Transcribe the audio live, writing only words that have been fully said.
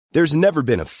There's never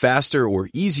been a faster or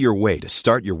easier way to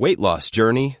start your weight loss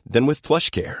journey than with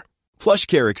PlushCare.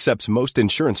 PlushCare accepts most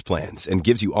insurance plans and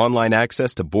gives you online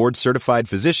access to board-certified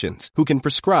physicians who can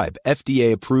prescribe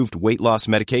FDA-approved weight loss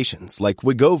medications like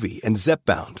Wegovy and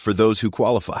Zepbound for those who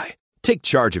qualify. Take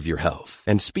charge of your health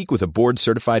and speak with a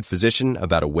board-certified physician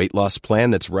about a weight loss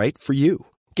plan that's right for you.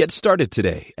 Get started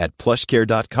today at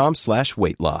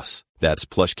plushcare.com/weight-loss. That's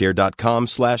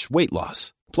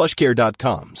plushcare.com/weight-loss.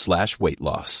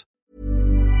 plushcare.com/weight-loss.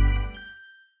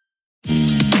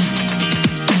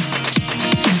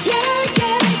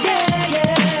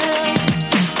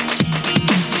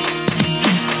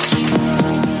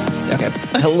 Okay.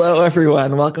 Hello,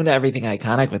 everyone. Welcome to Everything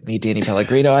Iconic with me, Danny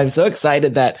Pellegrino. I'm so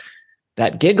excited that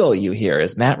giggle you hear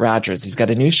is Matt Rogers. He's got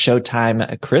a new Showtime,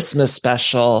 a Christmas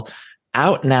special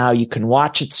out now. You can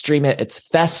watch it, stream it. It's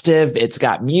festive. It's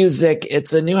got music.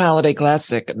 It's a new holiday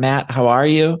classic. Matt, how are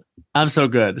you? I'm so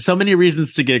good. So many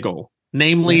reasons to giggle,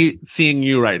 namely seeing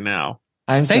you right now.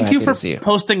 Thank you for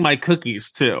posting my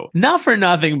cookies too. Not for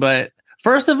nothing, but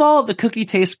first of all, the cookie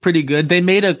tastes pretty good. They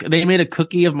made a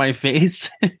cookie of my face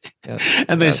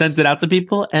and they sent it out to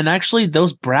people. And actually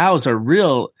those brows are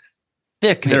real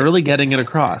thick. They're really getting it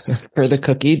across. For the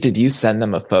cookie, did you send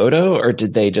them a photo or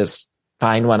did they just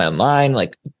find one online?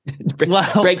 Like,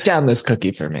 break down this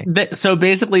cookie for me. So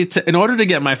basically, in order to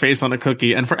get my face on a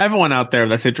cookie, and for everyone out there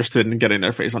that's interested in getting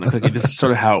their face on a cookie, this is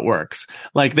sort of how it works.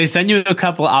 Like, they send you a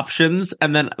couple options,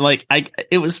 and then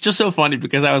it was just so funny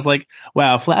because I was like,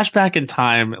 wow, flashback in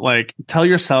time. Like, tell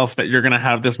yourself that you're gonna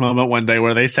have this moment one day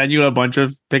where they send you a bunch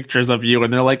of pictures of you,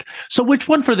 and they're like, so which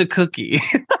one for the cookie?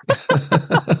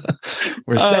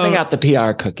 We're sending out the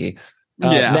PR cookie.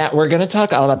 Matt, we're going to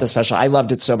talk all about the special. I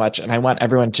loved it so much, and I want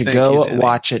everyone to go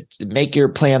watch it. Make your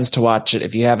plans to watch it.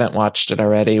 If you haven't watched it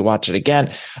already, watch it again.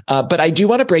 But I do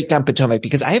want to break down Potomac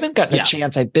because I haven't gotten a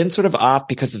chance. I've been sort of off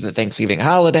because of the Thanksgiving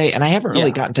holiday, and I haven't really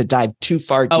gotten to dive too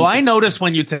far deep. Oh, I noticed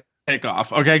when you take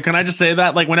off. Okay, can I just say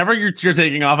that? Like, whenever you're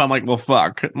taking off, I'm like, well,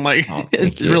 fuck. I'm like,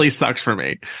 it really sucks for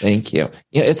me. Thank you.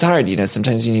 It's hard.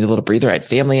 Sometimes you need a little breather. I had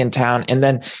family in town, and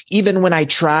then even when I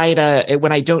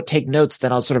when I don't take notes,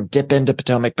 then I'll sort of dip into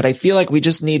Potomac. But I feel like we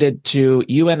just needed to,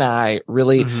 you and I,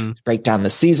 really break down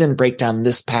the season, break down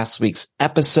this past week's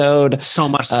episode. So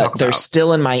much to talk they're about.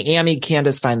 Still in Miami.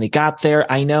 Candace finally got there.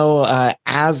 I know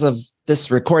as of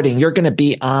this recording, you're going to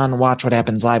be on Watch What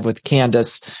Happens Live with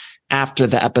Candace after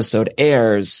the episode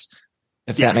airs,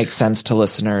 if that makes sense to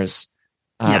listeners.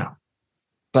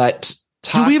 But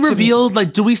do we reveal,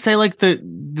 do we say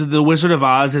the Wizard of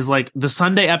Oz is like the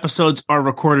Sunday episodes are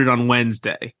recorded on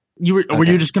Wednesday? Were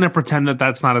you just going to pretend that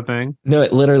that's not a thing? No,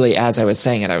 it literally, as I was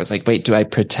saying it, I was like, wait, do I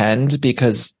pretend?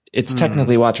 Because it's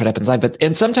technically Watch What Happens Live,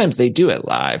 and sometimes they do it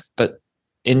live, but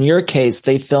in your case,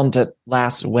 they filmed it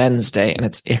last Wednesday and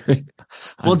it's airing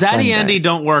on Daddy Sunday. Andy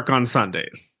don't work on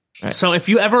Sundays. Right. So if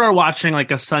you ever are watching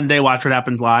like a Sunday Watch What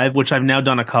Happens Live, which I've now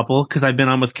done a couple because I've been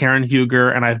on with Karen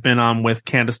Huger and I've been on with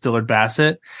Candace Dillard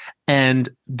Bassett, and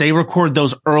they record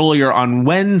those earlier on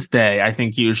Wednesday, I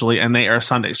think usually, and they air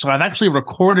Sunday. So I've actually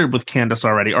recorded with Candace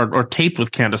already or taped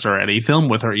with Candace already, filmed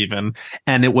with her even,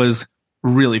 and it was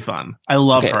really fun. I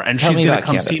love her, and she's going to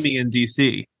come see me in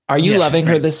DC. Are you loving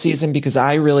her this season? Because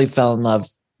I really fell in love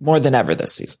more than ever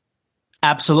this season.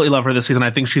 Absolutely love her this season.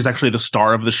 I think she's actually the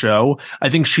star of the show.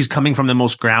 I think she's coming from the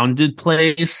most grounded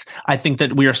place. I think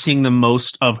that we are seeing the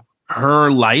most of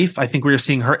her life. I think we are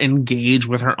seeing her engage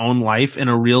with her own life in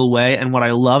a real way. And what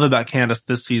I love about Candace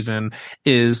this season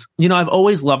is, I've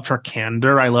always loved her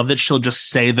candor. I love that she'll just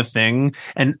say the thing.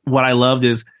 And what I loved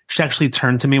is she actually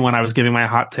turned to me when I was giving my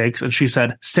hot takes and she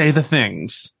said, say the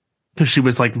things. Because she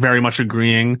was like very much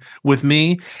agreeing with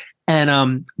me.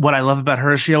 And what I love about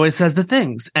her is she always says the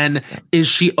things. And is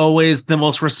she always the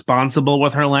most responsible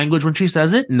with her language when she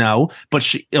says it? No, but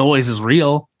she always is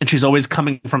real. And she's always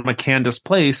coming from a Candace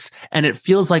place. And it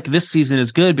feels like this season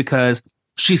is good because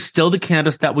she's still the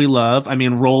Candace that we love. I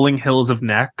mean, rolling hills of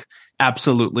neck.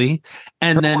 Absolutely.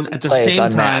 And her then at the same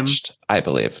unmatched, time, I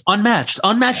believe.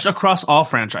 Unmatched across all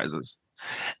franchises.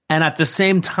 And at the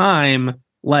same time,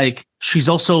 like, she's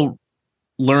also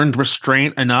learned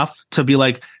restraint enough to be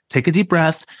like, take a deep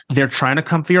breath. They're trying to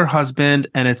come for your husband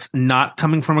and it's not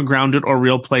coming from a grounded or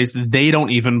real place. They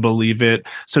don't even believe it.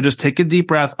 So just take a deep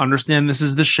breath, understand this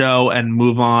is the show and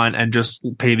move on and just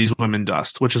pay these women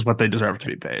dust, which is what they deserve to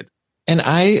be paid. And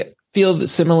I feel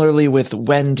similarly with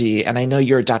Wendy, and I know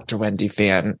you're a Dr. Wendy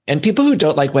fan, and people who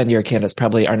don't like Wendy or Candace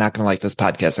probably are not going to like this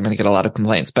podcast. I'm going to get a lot of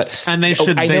complaints, and they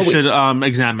should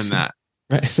examine that.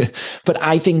 Right. But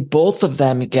I think both of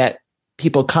them get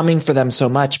people coming for them so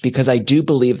much because I do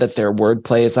believe that their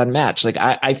wordplay is unmatched. Like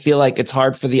I feel like it's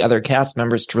hard for the other cast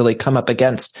members to really come up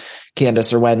against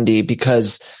Candace or Wendy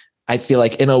because I feel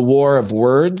like in a war of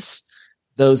words,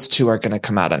 those two are going to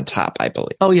come out on top, I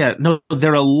believe. Oh yeah, no,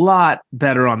 they're a lot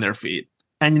better on their feet.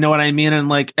 And you know what I mean? And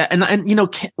like, and you know,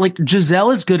 like Giselle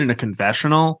is good in a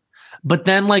confessional, but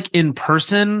then like in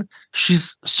person,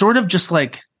 she's sort of just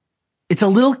like, it's a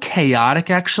little chaotic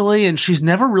actually. And she's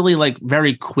never really like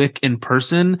very quick in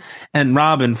person. And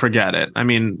Robin, forget it. I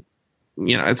mean,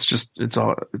 you know,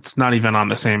 it's not even on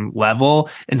the same level.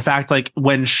 In fact, like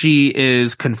when she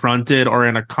is confronted or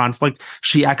in a conflict,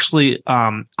 she actually,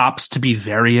 opts to be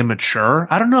very immature.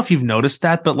 I don't know if you've noticed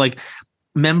that, but like,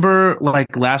 remember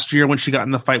like last year when she got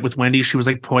in the fight with Wendy, she was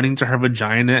like pointing to her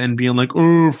vagina and being like,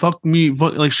 oh, fuck me.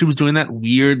 Like she was doing that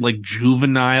weird, like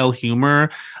juvenile humor.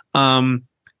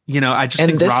 You know, I just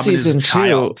think this Robin season is a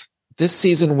child. too, this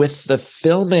season with the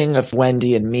filming of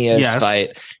Wendy and Mia's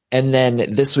fight. And then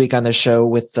this week on the show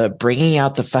with the bringing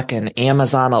out the fucking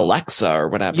Amazon Alexa or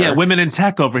whatever. Yeah. Women in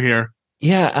tech over here.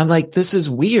 Yeah, I'm like, this is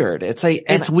weird. It's like,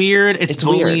 it's weird. It's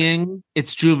bullying. Weird.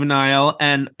 It's juvenile.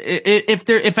 And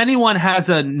if anyone has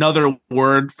another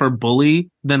word for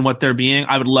bully than what they're being,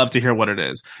 I would love to hear what it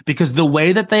is. Because the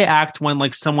way that they act when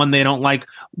like someone they don't like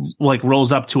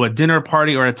rolls up to a dinner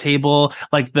party or a table,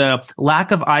 like the lack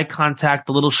of eye contact,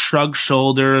 the little shrug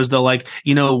shoulders, the like,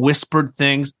 you know, whispered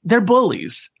things, they're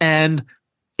bullies. And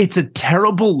it's a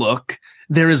terrible look.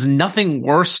 There is nothing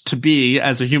worse to be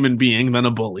as a human being than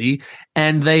a bully.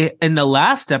 And they, in the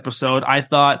last episode, I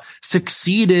thought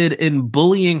succeeded in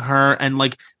bullying her and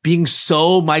like being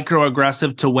so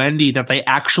microaggressive to Wendy that they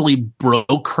actually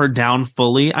broke her down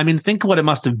fully. I mean, think what it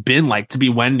must have been like to be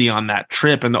Wendy on that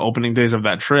trip in the opening days of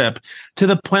that trip, to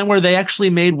the point where they actually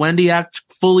made Wendy act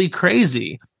fully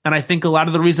crazy. And I think a lot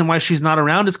of the reason why she's not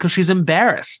around is because she's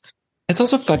embarrassed. It's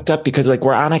also fucked up because like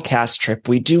we're on a cast trip.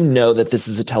 We do know that this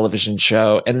is a television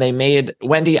show and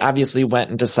Wendy obviously went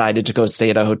and decided to go stay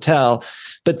at a hotel.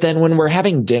 But then when we're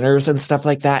having dinners and stuff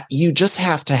like that, you just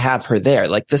have to have her there.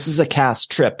 Like this is a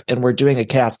cast trip and we're doing a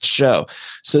cast show.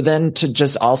 So then to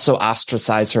just also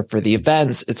ostracize her for the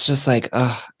events, it's just like,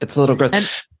 it's a little gross.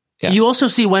 And you also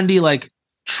see Wendy like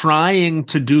trying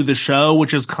to do the show,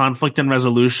 which is conflict and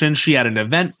resolution. She had an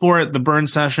event for it, the burn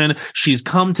session. She's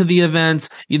come to the events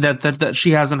that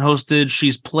she hasn't hosted.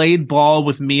 She's played ball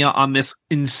with Mia on this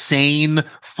insane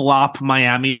flop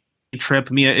Miami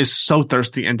trip. Mia is so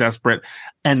thirsty and desperate,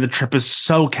 and the trip is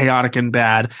so chaotic and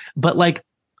bad. But like,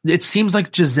 it seems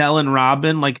like Giselle and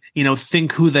Robin, like, you know,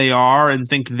 think who they are and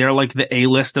think they're like the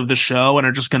A-list of the show and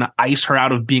are just going to ice her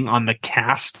out of being on the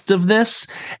cast of this.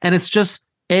 And it's just,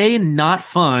 A, not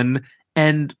fun,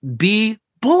 and B,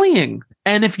 bullying.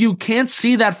 And if you can't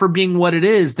see that for being what it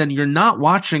is, then you're not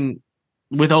watching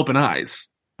with open eyes.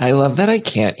 I love that I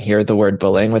can't hear the word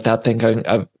bullying without thinking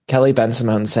of Kelly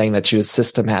Bensimon saying that she was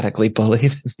systematically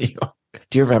bullied in New York.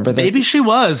 Do you remember that? Maybe she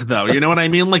was, though. You know what I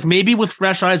mean? Like, maybe with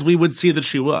fresh eyes, we would see that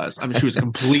she was. I mean, she was a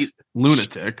complete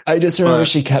lunatic. I just remember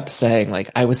she kept saying, like,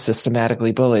 I was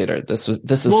systematically bullied, or this is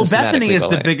well, systematically Bethany is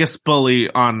bullying. the biggest bully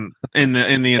in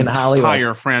the entire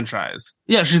Hollywood franchise.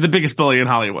 Yeah, she's the biggest bully in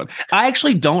Hollywood. I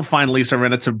actually don't find Lisa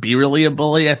Rinna to be really a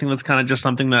bully. I think that's kind of just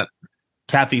something that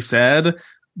Kathy said.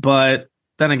 But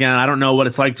then again, I don't know what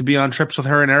it's like to be on trips with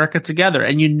her and Erica together.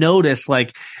 And you notice,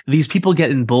 like, these people get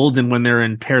emboldened when they're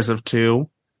in pairs of two.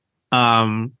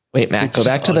 Wait, Matt, go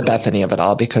back to the Bethany of it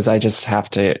all, because I just have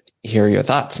to hear your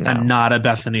thoughts now. I'm not a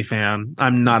Bethany fan.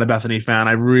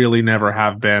 I really never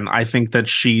have been. I think that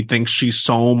she thinks she's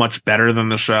so much better than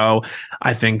the show.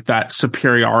 I think that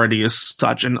superiority is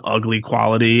such an ugly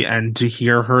quality. And to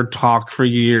hear her talk for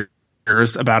years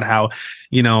about how,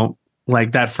 you know,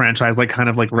 like that franchise, like kind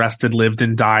of like rested, lived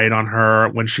and died on her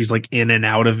when she's like in and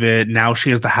out of it. Now she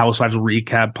has the Housewives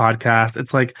recap podcast.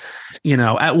 It's like, you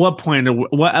know, at what point,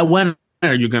 when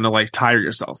are you going to like tire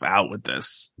yourself out with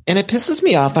this? And it pisses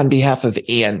me off on behalf of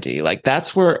Andy. Like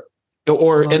that's where,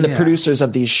 the producers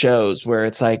of these shows, where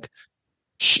it's like,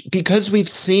 because we've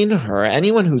seen her,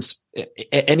 anyone who's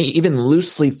even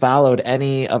loosely followed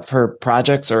any of her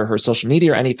projects or her social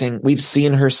media or anything, we've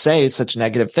seen her say such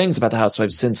negative things about the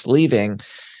Housewives since leaving.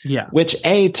 Yeah. Which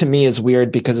to me is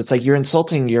weird, because it's like you're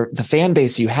insulting the fan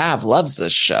base you have loves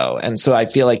this show. And so I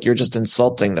feel like you're just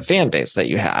insulting the fan base that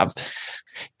you have.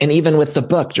 And even with the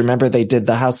book, do you remember they did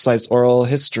the Housewives oral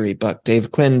history book?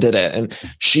 Dave Quinn did it. And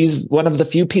she's one of the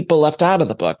few people left out of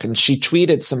the book. And she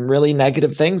tweeted some really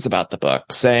negative things about the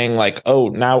book, saying like, oh,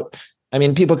 now, I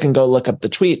mean, people can go look up the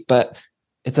tweet, but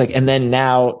it's like, and then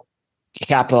now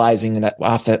capitalizing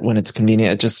off it when it's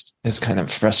convenient. It just is kind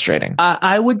of frustrating.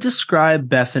 I would describe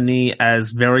Bethany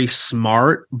as very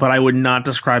smart, but I would not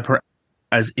describe her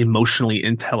as emotionally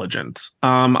intelligent.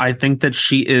 I think that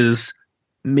she is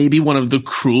maybe one of the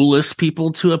cruelest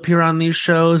people to appear on these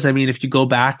shows. I mean, if you go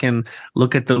back and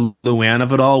look at the Luann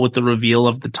of it all with the reveal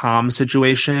of the Tom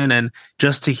situation, and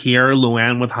just to hear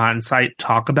Luann with hindsight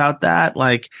talk about that,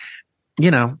 like, you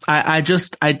know, I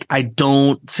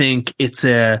don't think it's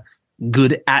a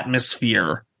good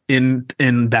atmosphere in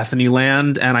Bethany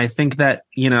land. And I think that,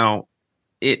 you know,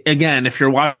 again, if you're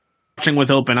watching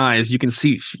with open eyes, you can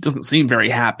see she doesn't seem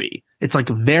very happy. It's like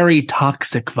very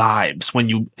toxic vibes when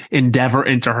you endeavor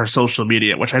into her social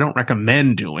media, which I don't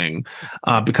recommend doing,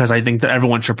 because I think that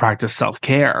everyone should practice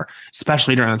self-care,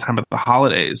 especially during the time of the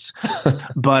holidays.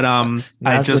 But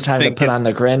now's the time to put on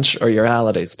the Grinch or your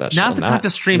holiday special. Now's the time to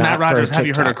stream Matt Rogers' Have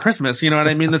You Heard of Christmas? You know what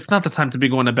I mean? It's not the time to be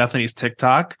going to Bethany's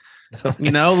TikTok.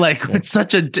 You know, like it's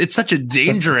such a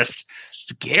dangerous,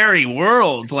 scary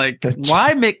world. Like,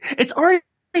 why make it's already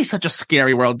such a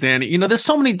scary world, Danny? You know, there's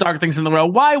so many dark things in the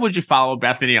world. Why would you follow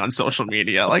Bethany on social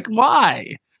media? Like,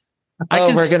 why?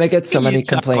 We're gonna get so many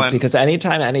complaints because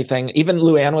anytime anything, even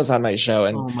Luann was on my show,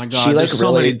 and oh my God, she like so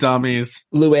really many dummies.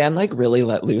 Luann like really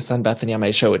let loose on Bethany on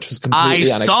my show, which was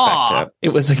completely unexpected. It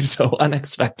was like so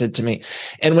unexpected to me.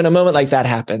 And when a moment like that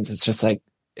happens, it's just like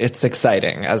it's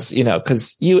exciting, as you know,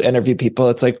 because you interview people.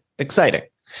 It's like exciting.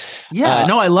 Yeah,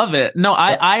 no, I love it. No,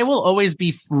 I will always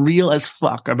be real as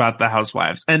fuck about the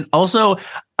Housewives. And also,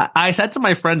 I said to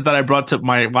my friends that I brought to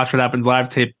my Watch What Happens live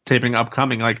taping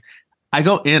upcoming, like, I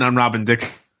go in on Robin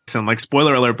Dixon, like,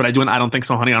 spoiler alert, but I do an I Don't Think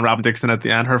So Honey on Robin Dixon at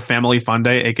the end, her family fun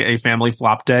day, aka family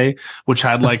flop day, which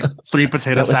had like 3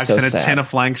 potato sacks and a tin of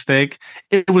flank steak.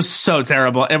 It was so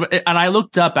terrible. And I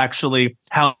looked up actually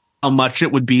how much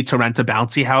it would be to rent a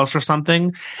bouncy house or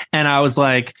something. And I was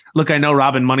like, look, I know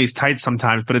Robin, money's tight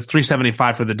sometimes, but it's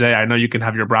 $375 for the day. I know you can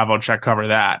have your Bravo check cover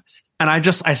that. And I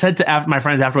said to my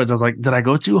friends afterwards, I was like, did I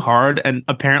go too hard? And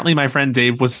apparently my friend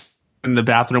Dave was in the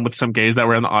bathroom with some gays that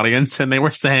were in the audience. And they were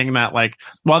saying that, like,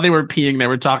 while they were peeing, they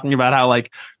were talking about how,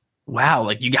 like, wow,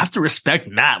 like, you have to respect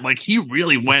Matt. Like, he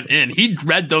really went in. He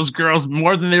read those girls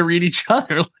more than they read each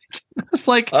other. Like, it's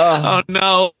like, oh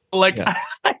no. Like, yeah.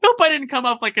 I hope I didn't come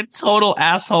off like a total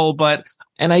asshole, but.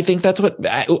 And I think that's what,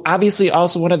 obviously,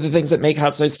 also one of the things that make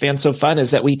Housewives fans so fun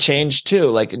is that we change too.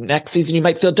 Like, next season, you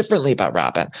might feel differently about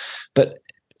Robin, but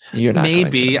you're not.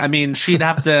 Maybe. I mean, she'd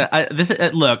have to,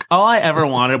 look, all I ever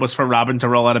wanted was for Robin to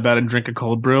roll out of bed and drink a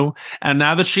cold brew. And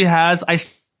now that she has, I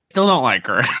still don't like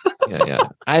her. Yeah.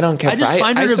 I don't care. I just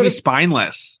find her to be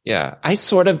spineless. Yeah. I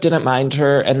sort of didn't mind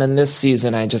her. And then this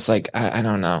season, I just like, I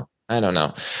don't know.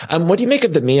 What do you make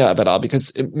of the Mia of it all?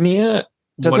 Because Mia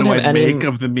doesn't have any make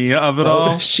of the Mia of it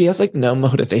all. She has like no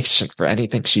motivation for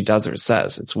anything she does or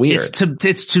says. It's weird.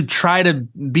 It's to try to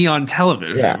be on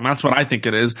television. Yeah. That's what I think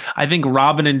it is. I think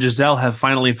Robin and Giselle have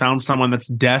finally found someone that's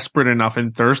desperate enough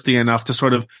and thirsty enough to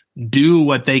sort of do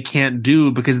what they can't do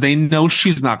because they know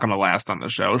she's not going to last on the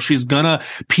show. She's going to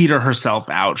peter herself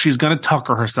out. She's going to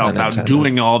tucker herself out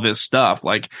doing all this stuff.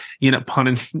 Like, you know,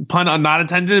 pun not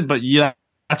intended, but yeah.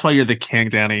 That's why you're the king,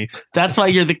 Danny. That's why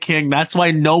you're the king. That's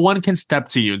why no one can step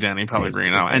to you, Danny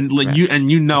Pellegrino. And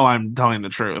you know I'm telling the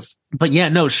truth. But yeah,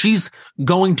 no, she's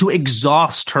going to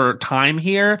exhaust her time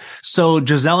here. So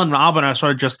Giselle and Robin are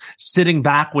sort of just sitting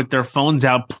back with their phones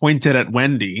out pointed at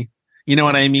Wendy. You know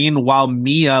what I mean? While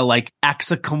Mia like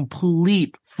acts a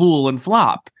complete fool and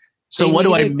flop. So what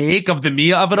do I make of the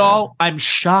Mia of it all? I'm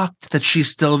shocked that she's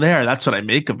still there. That's what I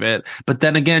make of it. But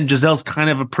then again, Giselle's kind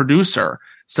of a producer.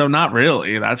 So not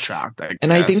really that shocked, I guess.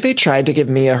 And I think they tried to give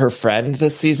Mia her friend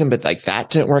this season, but like that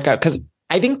didn't work out. Because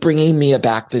I think bringing Mia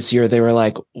back this year, they were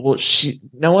like, well,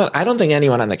 no one, I don't think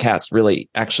anyone on the cast really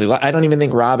actually, I don't even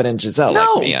think Robin and Giselle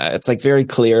like Mia. It's like very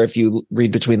clear if you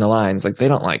read between the lines, like they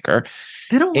don't like her.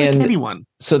 They don't like anyone.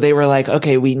 So they were like,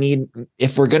 okay,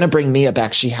 if we're going to bring Mia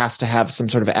back, she has to have some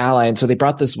sort of ally. And so they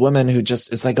brought this woman who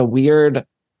just is like a weird,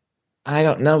 I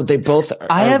don't know. They both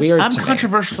are weird. I'm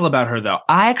controversial about her, though.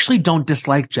 I actually don't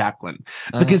dislike Jacqueline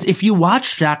because if you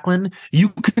watch Jacqueline, you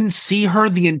can see her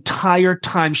the entire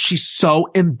time. She's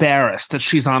so embarrassed that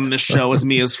she's on this show as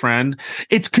Mia's friend.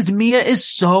 It's because Mia is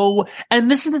so, and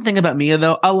this is the thing about Mia,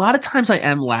 though. A lot of times I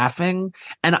am laughing,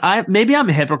 and maybe I'm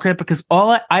a hypocrite because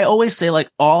I always say like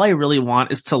all I really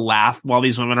want is to laugh while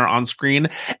these women are on screen,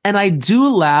 and I do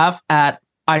laugh at.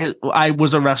 I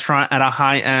was a restaurant at a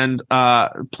high-end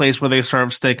place where they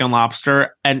serve steak and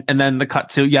lobster, and then the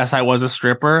cut to, yes, I was a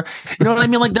stripper. You know what I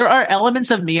mean? Like, there are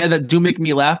elements of Mia that do make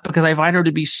me laugh because I find her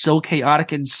to be so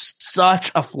chaotic and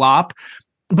such a flop.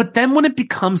 But then when it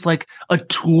becomes like a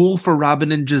tool for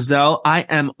Robin and Giselle, I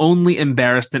am only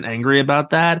embarrassed and angry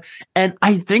about that. And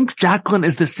I think Jacqueline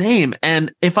is the same.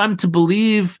 And if I'm to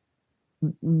believe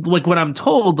like what I'm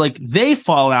told, like they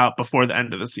fall out before the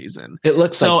end of the season. It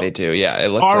looks like they do. Yeah. It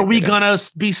looks are like we going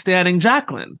to be standing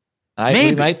Jacqueline?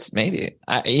 We might, maybe.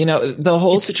 The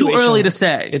whole situation. It's too early to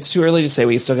say. It's too early to say.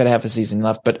 We still got to have a season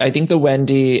left. But I think the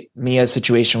Wendy Mia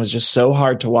situation was just so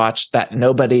hard to watch that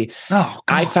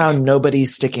I found nobody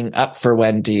sticking up for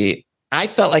Wendy. I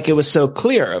felt like it was so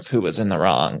clear of who was in the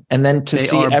wrong. And then to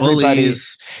see everybody.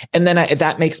 Bullies. And then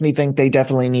that makes me think they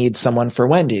definitely need someone for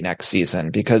Wendy next season,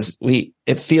 because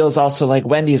it feels also like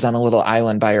Wendy's on a little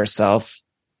island by herself.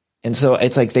 And so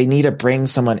it's like they need to bring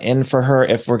someone in for her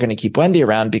if we're going to keep Wendy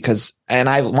around, and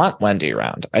I want Wendy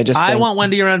around. I want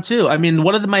Wendy around too. I mean,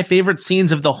 one of my favorite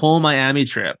scenes of the whole Miami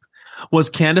trip was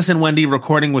Candace and Wendy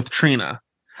recording with Trina.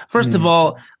 First of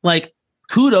all, like,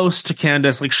 kudos to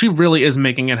Candace. Like, she really is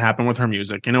making it happen with her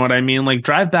music. You know what I mean? Like,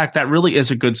 Drive Back, that really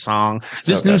is a good song.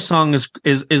 This new song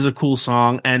is a cool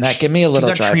song. And give me a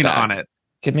little Drive Trina Back on it.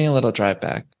 Give me a little Drive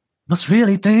Back. Must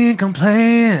really think I'm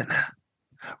playing.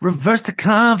 Reverse the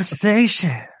conversation.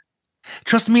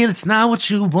 Trust me, that's not what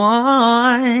you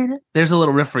want. There's a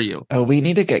little riff for you. Oh, we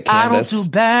need to get Candace. I don't do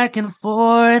back and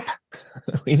forth.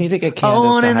 We need to get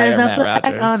Candace to hire Matt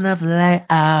Rogers. On the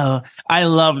layout. I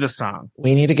love the song.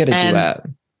 We need to get a duet.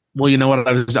 Well, you know what?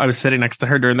 I was sitting next to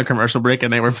her during the commercial break,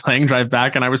 and they were playing Drive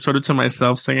Back, and I was sort of to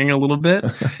myself singing a little bit.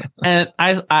 And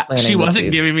she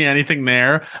wasn't giving me anything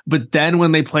there. But then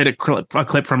when they played a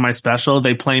clip from my special,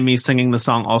 they play me singing the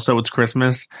song "Also It's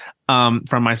Christmas" from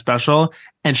my special,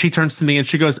 and she turns to me and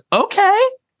she goes, "Okay."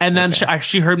 And then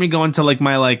she heard me go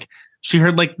into she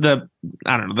heard like the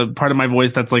part of my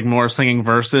voice that's like more singing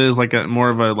verses, like a more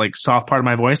of a like soft part of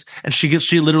my voice, and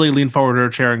she literally leaned forward to her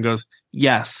chair and goes,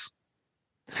 "Yes."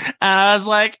 And I was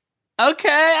like,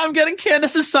 okay, I'm getting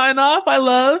Candace's sign off. I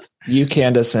love you,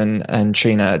 Candace and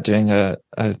Trina doing a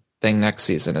thing next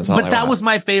season is all. But that was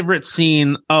my favorite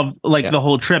scene of the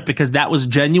whole trip, because that was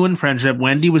genuine friendship.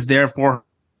 Wendy was there for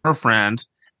her friend,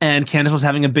 and Candace was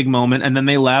having a big moment, and then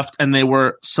they left, and they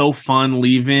were so fun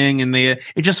leaving, and it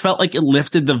just felt like it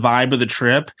lifted the vibe of the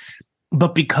trip.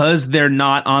 But because they're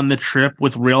not on the trip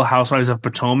with Real Housewives of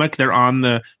Potomac, they're on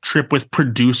the trip with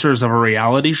producers of a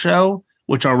reality show,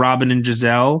 which are Robin and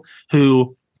Giselle,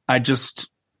 who I just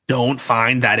don't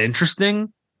find that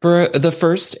interesting. For the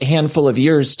first handful of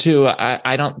years, too,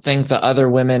 I don't think the other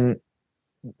women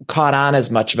caught on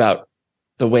as much about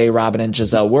the way Robin and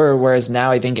Giselle were, whereas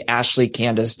now I think Ashley,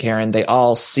 Candace, Karen, they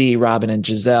all see Robin and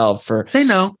Giselle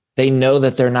They know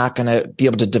that they're not going to be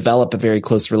able to develop a very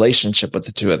close relationship with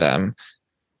the two of them.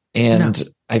 And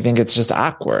I think it's just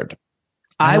awkward.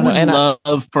 I don't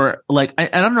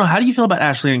know. How do you feel about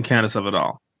Ashley and Candace of it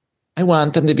all? I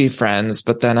want them to be friends,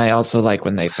 but then I also like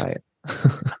when they fight.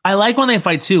 I like when they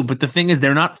fight too, but the thing is,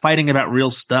 they're not fighting about real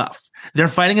stuff. They're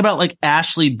fighting about like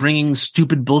Ashley bringing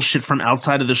stupid bullshit from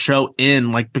outside of the show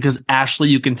in, like, because Ashley,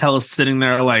 you can tell, is sitting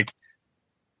there like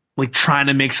trying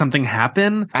to make something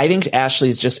happen. I think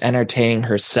Ashley's just entertaining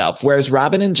herself, whereas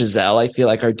Robin and Giselle, I feel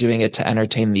like, are doing it to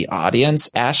entertain the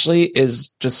audience. Ashley is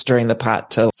just stirring the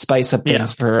pot to spice up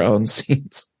things for her own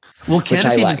scenes. Well,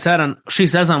 Candace even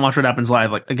says on Watch What Happens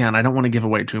Live, like, again, I don't want to give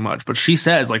away too much, but she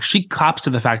says, like, she cops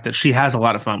to the fact that she has a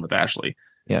lot of fun with Ashley.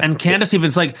 Yeah. And Candace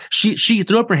even's like, she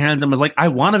threw up her hand and was like, I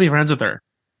want to be friends with her.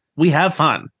 We have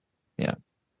fun. Yeah.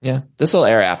 Yeah. This will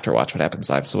air after Watch What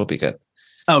Happens Live, so we'll be good.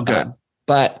 Oh, good.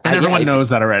 But everyone knows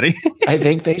that already. I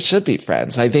think they should be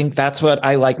friends. I think that's what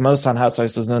I like most on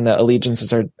Housewives, when the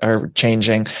allegiances are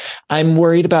changing. I'm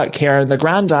worried about Karen. The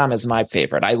Grand Dame is my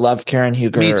favorite. I love Karen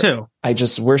Huger. Me too. I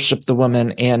just worship the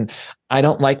woman, and I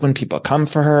don't like when people come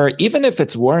for her, even if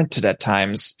it's warranted at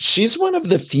times. She's one of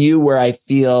the few where I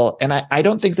feel, and I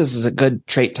don't think this is a good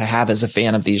trait to have as a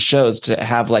fan of these shows, to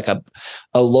have like a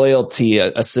loyalty,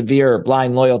 a severe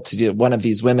blind loyalty to one of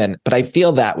these women. But I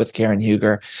feel that with Karen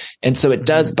Huger. And so it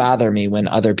does bother me when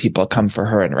other people come for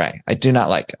her and Ray. I do not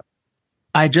like it.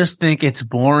 I just think it's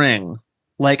boring.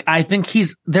 Like, I think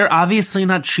they're obviously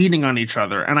not cheating on each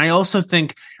other. And I also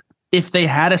think if they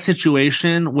had a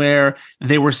situation where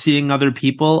they were seeing other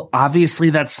people, obviously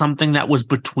that's something that was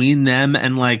between them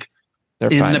and like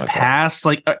in the past,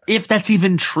 like if that's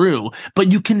even true.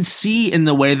 But you can see in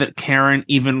the way that Karen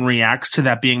even reacts to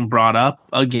that being brought up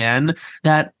again,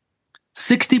 that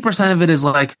 60% of it is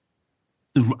like,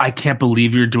 I can't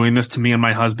believe you're doing this to me and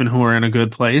my husband who are in a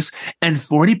good place. And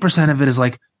 40% of it is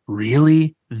like,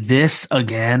 really? This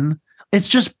again? It's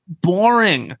just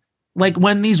boring. Like,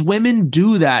 when these women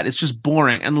do that, it's just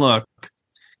boring. And look,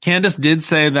 Candace did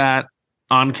say that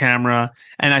on camera.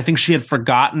 And I think she had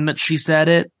forgotten that she said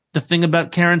it, the thing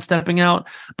about Karen stepping out.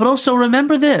 But also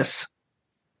remember this.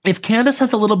 If Candace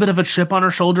has a little bit of a chip on her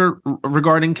shoulder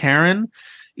regarding Karen,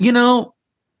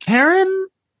 Karen,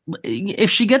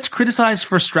 if she gets criticized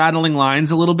for straddling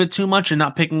lines a little bit too much and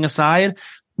not picking a side,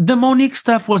 the Monique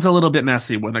stuff was a little bit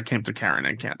messy when it came to Karen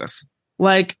and Candace.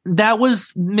 Like, that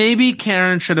was, maybe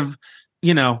Karen should have,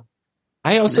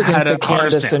 I also think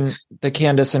the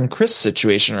Candace and Chris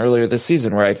situation earlier this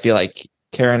season, where I feel like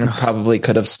Karen probably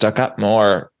could have stuck up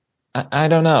more. I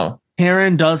don't know.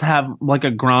 Karen does have like a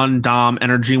grand dame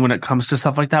energy when it comes to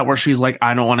stuff like that, where she's like,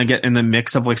 I don't want to get in the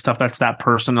mix of like stuff that's that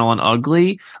personal and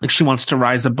ugly. Like, she wants to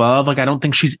rise above. Like, I don't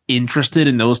think she's interested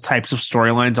in those types of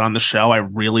storylines on the show. I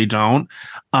really don't.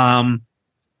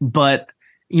 But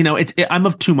I'm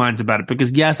of two minds about it,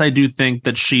 because yes, I do think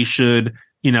that she should,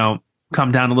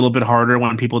 come down a little bit harder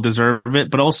when people deserve it.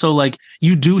 But also, like,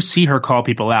 you do see her call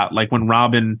people out. Like when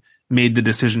Robin made the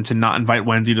decision to not invite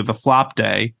Wendy to the flop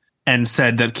day and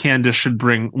said that Candace should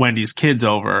bring Wendy's kids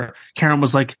over, Karen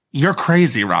was like, you're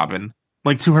crazy, Robin,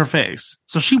 like, to her face.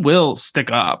 So she will stick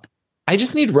up. I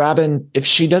just need Robin, if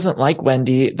she doesn't like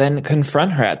Wendy, then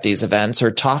confront her at these events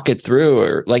or talk it through,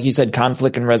 or like you said,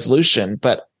 conflict and resolution.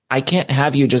 But I can't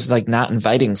have you just like not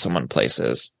inviting someone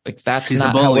places. Like, that's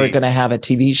not how we're going to have a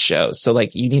TV show. So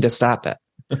like, you need to stop it.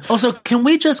 Also, can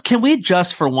we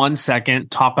just for 1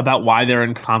 second talk about why they're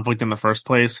in conflict in the first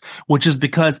place? Which is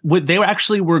because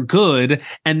they were good.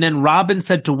 And then Robin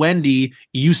said to Wendy,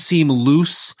 you seem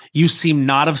loose. You seem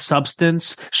not of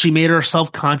substance. She made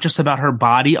herself conscious about her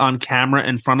body on camera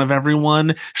in front of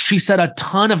everyone. She said a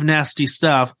ton of nasty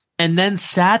stuff. And then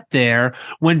sat there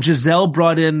when Giselle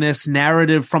brought in this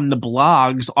narrative from the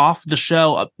blogs off the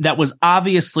show that was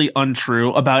obviously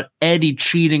untrue about Eddie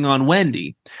cheating on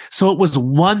Wendy. So it was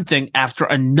one thing after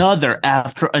another,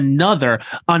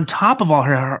 on top of all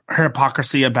her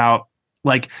hypocrisy about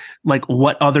like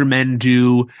what other men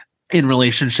do in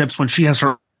relationships when she has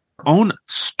her own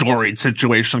storied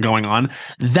situation going on.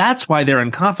 That's why they're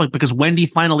in conflict, because Wendy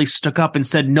finally stuck up and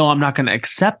said, no, I'm not going to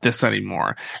accept this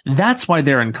anymore. That's why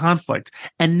they're in conflict.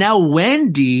 And now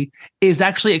Wendy is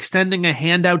actually extending a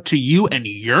hand out to you, and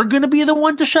you're going to be the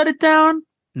one to shut it down?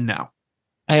 No.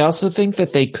 I also think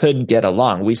that they could get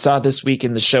along. We saw this week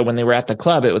in the show when they were at the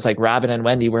club, it was like Robin and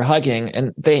Wendy were hugging,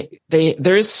 and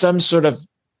there is some sort of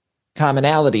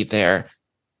commonality there.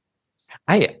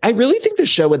 I really think the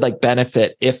show would like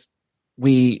benefit if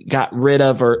we got rid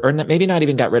of, or maybe not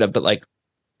even got rid of, but like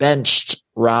benched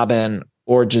Robin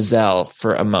or Giselle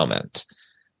for a moment.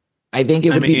 I think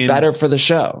it would be better for the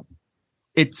show.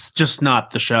 It's just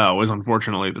not the show, is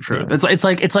unfortunately the truth. Yeah.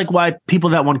 It's like why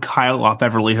people that want Kyle off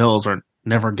Beverly Hills are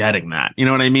never getting that. You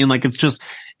know what I mean? Like, it's just,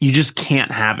 you just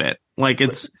can't have it. Like,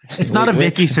 it's not a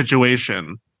Vicky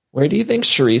situation. Where do you think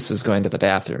Charisse is going to the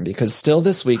bathroom? Because still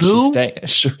this week she's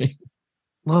staying.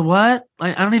 Well, what?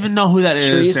 I don't even know who that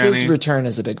is. Charisse's return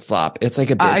is a big flop. It's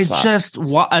like a big flop.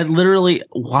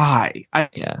 Why?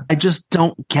 I just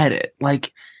don't get it.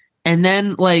 Like, and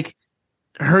then like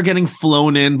her getting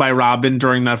flown in by Robin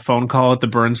during that phone call at the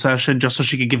burn session just so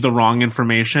she could give the wrong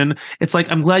information. It's like,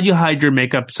 I'm glad you hired your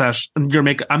makeup session. Let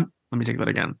me take that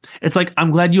again. It's like, I'm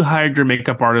glad you hired your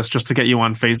makeup artist just to get you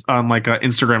on like a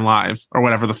Instagram Live or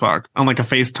whatever the fuck, on like a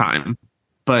FaceTime.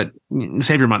 But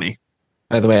save your money.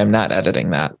 By the way, I'm not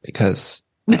editing that because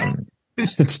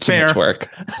it's too much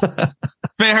work.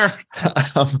 Fair.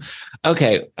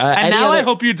 Okay. And now I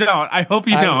hope you don't.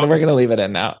 We're going to leave it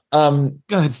in now.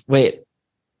 Good. Wait.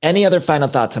 Any other final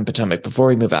thoughts on Potomac before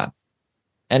we move on?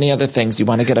 Any other things you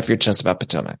want to get off your chest about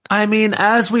Potomac? I mean,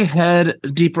 as we head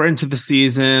deeper into the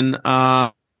season,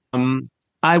 I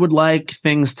would like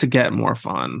things to get more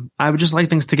fun. I would just like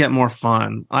things to get more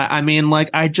fun. I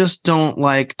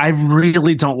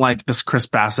really don't like this Chris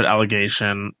Bassett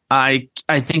allegation. I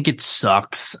think it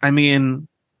sucks. I mean,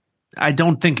 I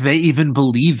don't think they even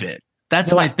believe it.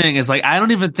 That's my thing, is like, I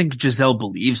don't even think Giselle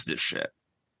believes this shit.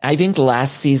 I think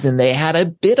last season they had a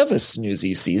bit of a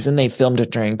snoozy season. They filmed it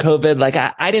during COVID. Like,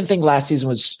 I didn't think last season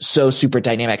was so super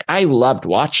dynamic. I loved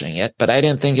watching it, but I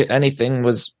didn't think anything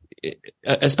was,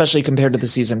 especially compared to the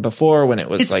season before when it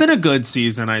was it's been a good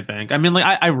season, I think. I mean,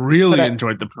 like, I really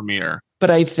enjoyed the premiere.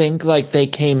 But I think like they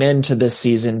came into this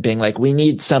season being like, we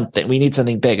need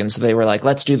something big. And so they were like,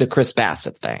 let's do the Chris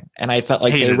Bassett thing. And I felt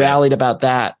like they rallied about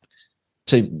that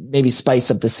to maybe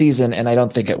spice up the season. And I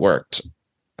don't think it worked.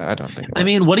 I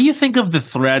mean, what do you think of the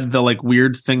thread, the like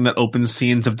weird thing that opens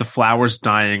scenes of the flowers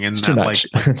dying? And it's too much.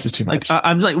 It's too much.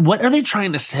 I'm like, what are they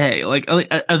trying to say? Like,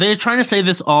 are they trying to say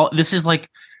this is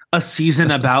like a season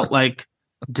about like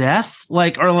death,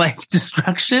 like, or like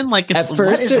destruction. Like, at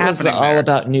first it was all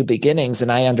about new beginnings,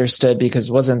 and I understood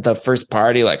because wasn't the first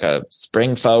party like a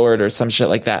spring forward or some shit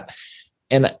like that,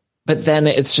 but then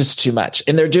it's just too much.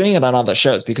 And they're doing it on all the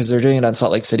shows because they're doing it on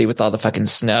Salt Lake City with all the fucking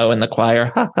snow and the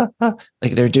choir.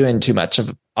 Like they're doing too much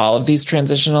of all of these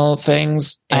transitional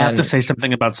things. I have to say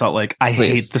something about Salt Lake. I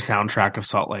hate the soundtrack of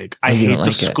Salt Lake. I hate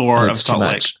the score of Salt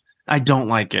Lake. I don't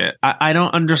like it. I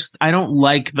don't understand. I don't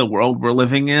like the world we're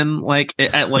living in, like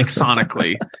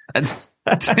sonically.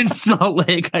 In Salt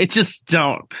Lake, I just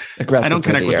don't. Aggressive I don't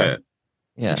connect with it.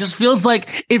 Yeah. It just feels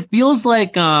like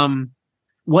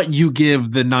what you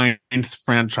give the 9th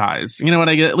franchise. You know what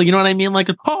I get? Like, you know what I mean? Like,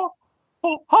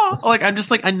 like I'm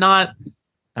just like, I don't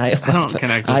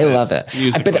connect with I love it.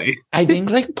 But I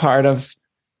think like part of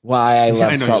why I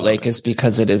love Salt Lake is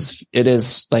because it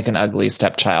is like an ugly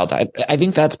stepchild. I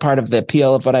think that's part of the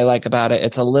appeal of what I like about it.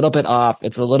 It's a little bit off.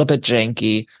 It's a little bit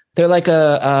janky. They're like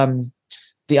the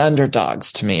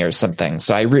underdogs to me or something.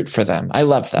 So I root for them. I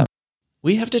love them.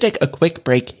 We have to take a quick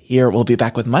break here. We'll be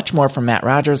back with much more from Matt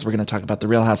Rogers. We're going to talk about The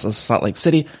Real Housewives of Salt Lake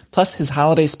City, plus his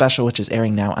holiday special, which is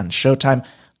airing now on Showtime.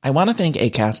 I want to thank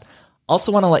Acast.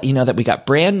 Also want to let you know that we got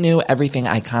brand new Everything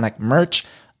Iconic merch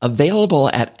available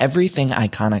at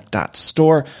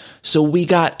everythingiconic.store. So we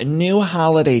got new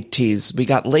holiday tees. We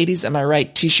got Ladies Am I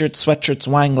Right t-shirts, sweatshirts,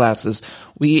 wine glasses.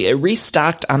 We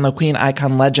restocked on the Queen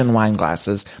Icon Legend wine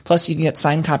glasses. Plus you can get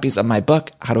signed copies of my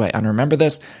book, How Do I Unremember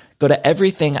This? Go to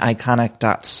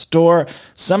everythingiconic.store.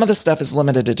 Some of the stuff is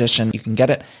limited edition. You can get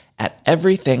it at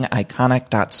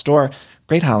everythingiconic.store.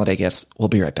 Great holiday gifts. We'll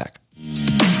be right back.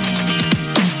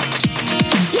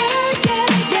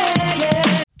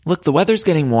 Look, the weather's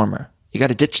getting warmer. You got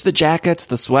to ditch the jackets,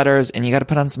 the sweaters, and you got to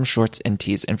put on some shorts and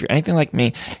tees. And if you're anything like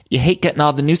me, you hate getting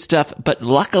all the new stuff. But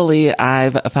luckily,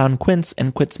 I've found Quince,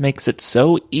 and Quince makes it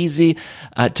so easy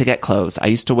to get clothes. I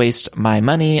used to waste my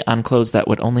money on clothes that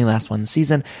would only last one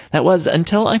season. That was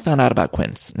until I found out about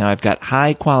Quince. Now I've got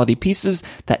high quality pieces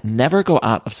that never go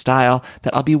out of style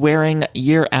that I'll be wearing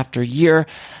year after year.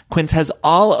 Quince has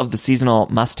all of the seasonal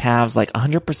must-haves like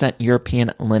 100%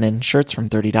 European linen shirts from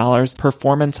 $30,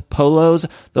 performance polos.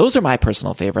 Those are my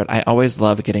personal favorite. I always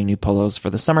love getting new polos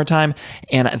for the summertime,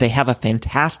 and they have a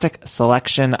fantastic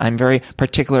selection. I'm very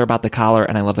particular about the collar,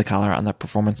 and I love the collar on the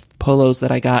performance polos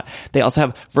that I got. They also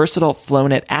have versatile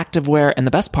flow-knit activewear, and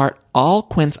the best part, all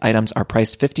Quince items are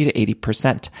priced 50 to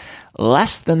 80%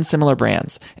 less than similar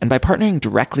brands. And by partnering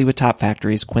directly with top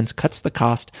factories, Quince cuts the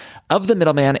cost of the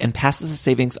middleman and passes the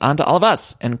savings on to all of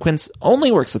us. And Quince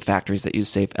only works with factories that use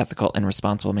safe, ethical, and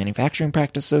responsible manufacturing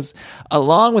practices,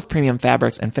 along with premium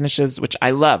fabrics and finishes, which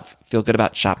I love. Feel good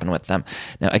about shopping with them.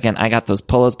 Now, again, I got those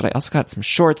polos, but I also got some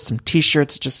shorts, some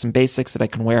t-shirts, just some basics that I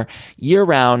can wear year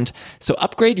round. So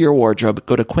upgrade your wardrobe.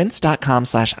 Go to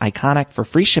quince.com/iconic for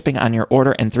free shipping on your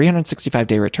order and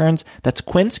 365-day returns. That's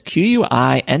Quince,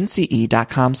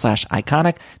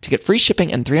 QUINCE.com/iconic to get free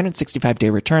shipping and 365-day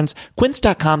returns.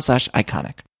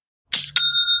 Quince.com/iconic.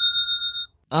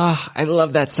 I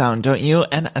love that sound, don't you?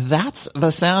 And that's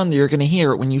the sound you're going to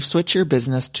hear when you switch your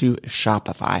business to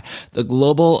Shopify, the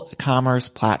global commerce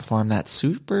platform that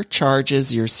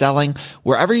supercharges your selling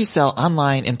wherever you sell,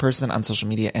 online, in person, on social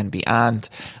media, and beyond.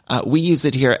 We use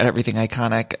it here at Everything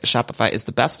Iconic. Shopify is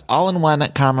the best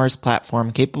all-in-one commerce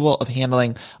platform capable of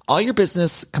handling all your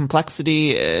business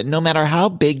complexity, no matter how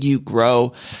big you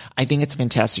grow. I think it's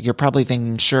fantastic. You're probably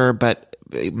thinking, sure, but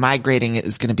migrating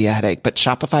is going to be a headache, but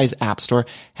Shopify's App Store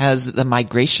has the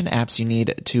migration apps you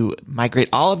need to migrate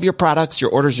all of your products,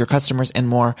 your orders, your customers, and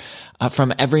more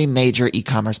from every major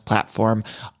e-commerce platform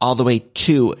all the way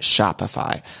to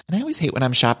Shopify. And I always hate when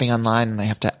I'm shopping online and I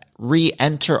have to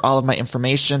re-enter all of my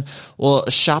information. Well,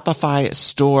 Shopify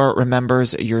store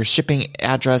remembers your shipping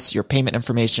address, your payment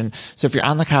information. So if you're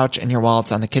on the couch and your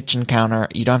wallet's on the kitchen counter,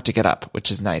 you don't have to get up, which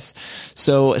is nice.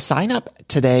 So sign up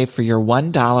today for your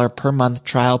 $1 per month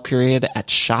trial period at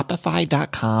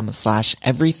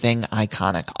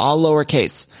shopify.com/everythingiconic, all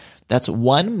lowercase. That's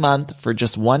 1 month for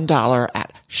just $1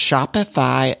 at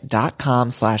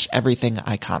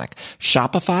shopify.com/everythingiconic.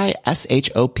 Shopify,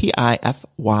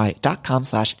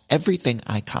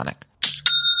 SHOPIFY.com/everythingiconic.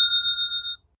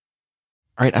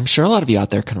 All right, I'm sure a lot of you out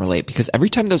there can relate because every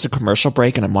time there's a commercial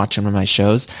break and I'm watching one of my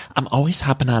shows, I'm always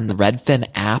hopping on the Redfin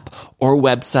app or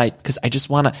website because I just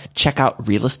want to check out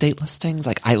real estate listings.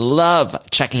 Like, I love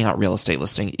checking out real estate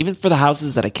listings, even for the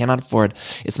houses that I cannot afford.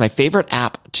 It's my favorite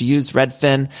app to use,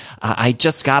 Redfin. I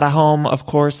just got a home, of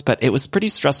course, but it was a pretty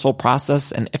stressful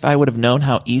process. And if I would have known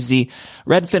how easy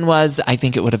Redfin was, I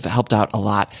think it would have helped out a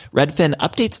lot. Redfin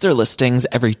updates their listings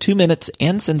every 2 minutes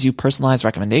and sends you personalized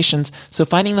recommendations. So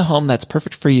finding the home that's perfect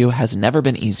perfect for you has never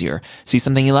been easier. See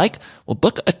something you like? Well,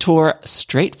 book a tour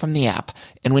straight from the app.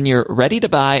 And when you're ready to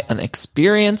buy, an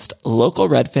experienced local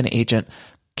Redfin agent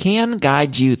can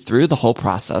guide you through the whole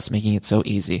process, making it so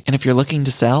easy. And if you're looking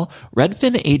to sell,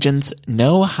 Redfin agents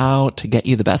know how to get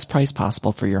you the best price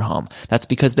possible for your home. That's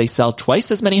because they sell twice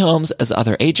as many homes as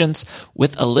other agents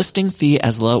with a listing fee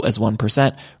as low as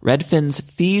 1%. Redfin's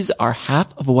fees are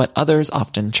half of what others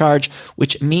often charge,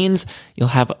 which means you'll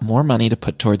have more money to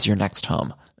put towards your next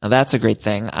home. Now that's a great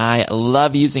thing. I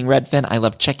love using Redfin. I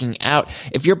love checking out.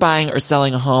 If you're buying or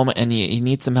selling a home and you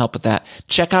need some help with that,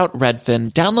 check out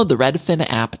Redfin. Download the Redfin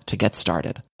app to get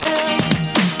started.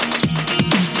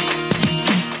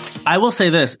 I will say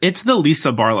this. It's the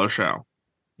Lisa Barlow show.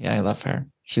 Yeah, I love her.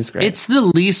 She's great. It's the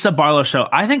Lisa Barlow show.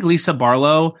 I think Lisa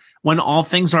Barlow, when all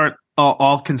things are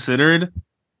all considered,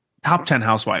 top 10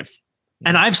 housewife.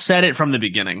 And I've said it from the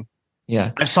beginning.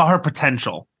 Yeah. I saw her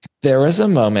potential. There was a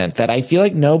moment that I feel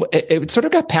like it sort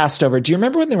of got passed over. Do you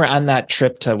remember when they were on that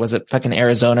trip to, was it fucking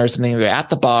Arizona or something? We were at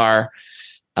the bar.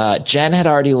 Jen had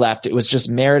already left. It was just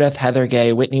Meredith, Heather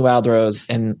Gay, Whitney Wildrose,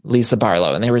 and Lisa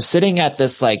Barlow. And they were sitting at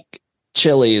this like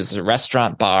Chili's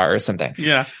restaurant bar or something.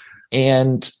 Yeah.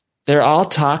 And they're all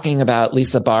talking about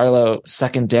Lisa Barlow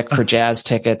sucking dick for jazz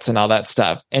tickets and all that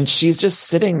stuff. And she's just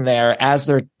sitting there as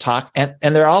they're talking,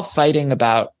 and they're all fighting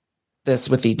about this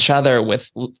with each other,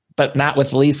 but not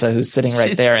with Lisa, who's sitting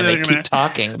right there. And they keep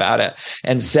talking about it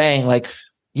and saying like,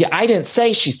 yeah, I didn't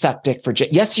say she sucked dick for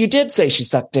yes, you did say she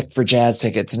sucked dick for jazz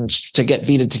tickets and to get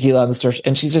Vita Tequila on the store.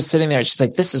 And she's just sitting there. And she's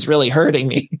like, this is really hurting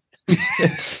me.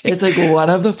 It's like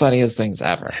one of the funniest things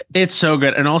ever. It's so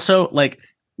good. And also like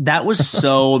that was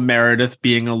so Meredith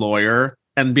being a lawyer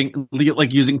and being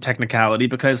like using technicality,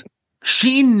 because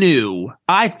she knew,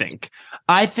 I think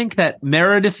that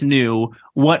Meredith knew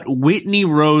what Whitney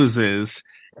Rose's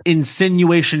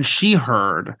insinuation she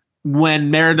heard when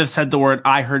Meredith said the word,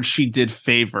 I heard she did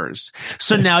favors.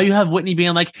 So now you have Whitney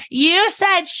being like, you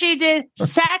said she did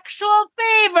sexual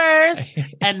favors.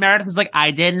 And Meredith is like,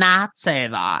 I did not say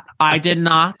that. I did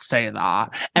not say that.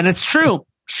 And it's true.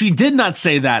 She did not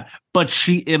say that, but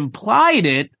she implied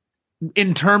it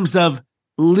in terms of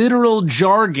literal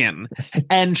jargon.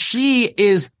 And she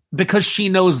is, because she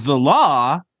knows the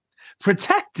law,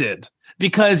 protected.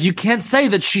 Because you can't say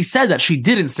that she said that. She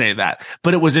didn't say that.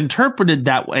 But it was interpreted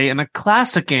that way in a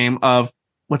classic game of,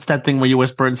 what's that thing where you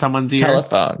whisper in someone's ear?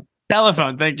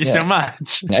 Telephone. Thank you so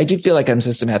much. I do feel like I'm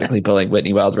systematically bullying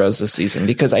Whitney Wildrose this season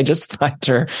because I just find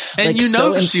her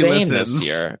so insane this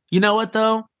year. You know what,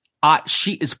 though?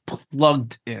 She is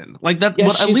plugged in. Like that. Yeah,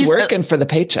 she's working for the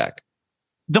paycheck.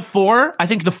 I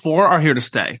think the four are here to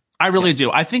stay. I really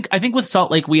do. I think with Salt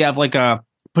Lake, we have like a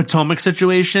Potomac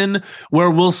situation where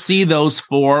we'll see those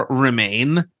four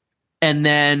remain, and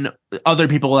then other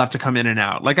people will have to come in and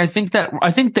out. Like I think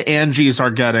the Angies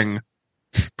are getting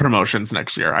promotions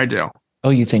next year. I do.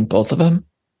 Oh, you think both of them?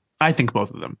 I think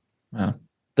both of them. Wow.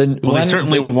 They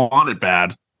certainly want it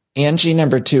bad. Angie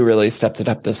number 2 really stepped it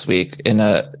up this week in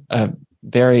a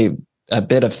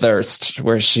bit of thirst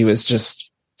where she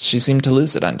seemed to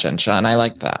lose it on Jen Shah, and I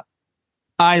like that.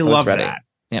 I love that.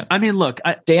 Yeah. I mean, look,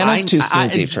 Dana's too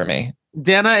snoozy for me.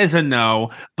 Dana is a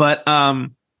no, but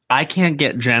I can't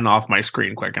get Jen off my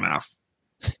screen quick enough.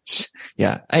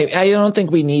 Yeah, I don't think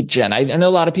we need Jen. I know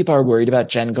a lot of people are worried about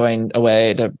Jen going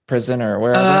away to prison or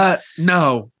wherever.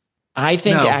 No. I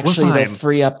think actually they'll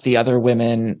free up the other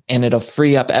women and it'll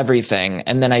free up everything.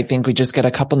 And then I think we just get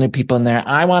a couple new people in there.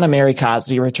 I want a Mary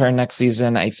Cosby return next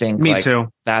season. I think Me too.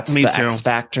 That's the X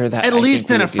factor that at least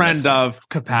in a friend of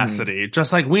capacity. Mm-hmm.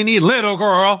 Just like we need little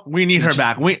girl. We need her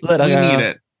back. We need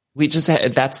it. We just,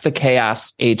 that's the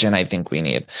chaos agent I think we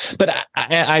need. But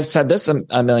I've said this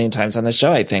a million times on the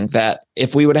show. I think that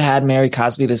if we would have had Mary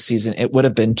Cosby this season, it would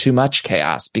have been too much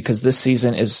chaos because this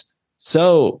season is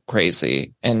so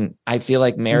crazy. And I feel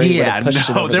like Mary would have pushed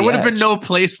it over there would have edge. been no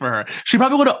place for her. She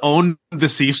probably would have owned the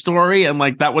C story and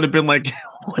like that would have been like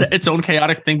its own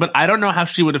chaotic thing. But I don't know how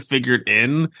she would have figured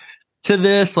in to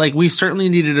this. Like we certainly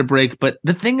needed a break. But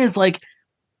the thing is like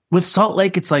with Salt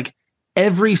Lake, it's like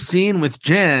every scene with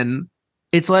Jen,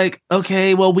 it's like,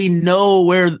 okay, well, we know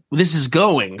where this is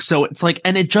going. So it's like,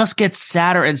 and it just gets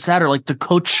sadder and sadder. Like the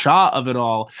Coach Shah of it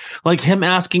all, like him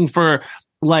asking for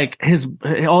like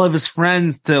all of his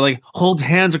friends to like hold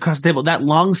hands across the table. That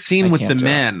long scene with the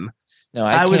men. No,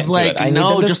 I was like,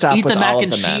 no, just eat the mac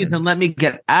and cheese and let me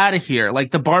get out of here.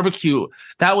 Like the barbecue,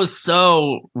 that was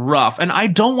so rough. And I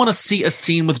don't want to see a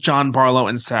scene with John Barlow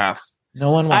and Seth.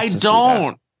 No one wants to see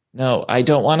that. No, I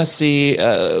don't want to see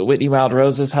Whitney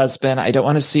Wildrose's husband. I don't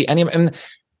want to see any. And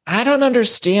I don't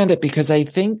understand it because I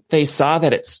think they saw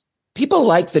that it's people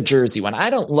like the Jersey one. I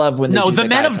don't love when they do the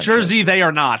Men guys of on Jersey, they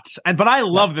are not. But I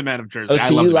love the Men of Jersey. Oh,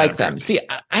 so you like them? See,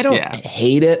 I don't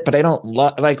hate it, but I don't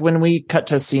love, like when we cut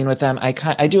to a scene with them, I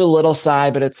do a little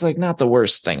sigh, but it's like not the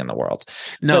worst thing in the world.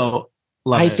 No.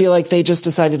 I feel like they just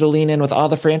decided to lean in with all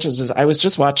the franchises. I was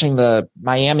just watching the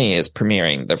Miami is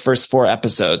premiering the first 4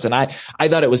 episodes, and I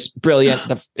thought it was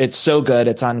brilliant. It's so good.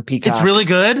 It's on Peacock. It's really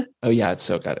good. Oh yeah, it's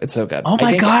so good. It's so good. Oh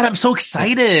my God, I'm so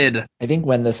excited. I think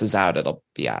when this is out, it'll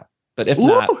be out. But if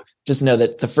not, just know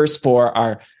that the first 4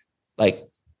 are like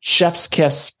chef's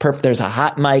kiss. There's a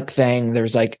hot mic thing.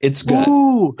 There's like, it's good.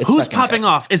 Ooh, who's popping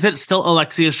off? Is it still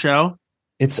Alexia's show?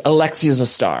 It's Alexia's a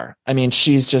star. I mean,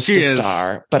 she's just a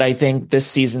star, but I think this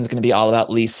season's going to be all about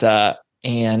Lisa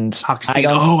and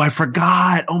I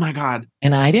forgot. Oh my God.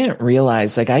 And I didn't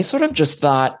realize, like, I sort of just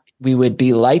thought we would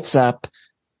be lights up.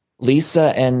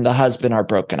 Lisa and the husband are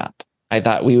broken up. I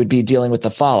thought we would be dealing with the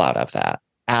fallout of that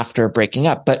after breaking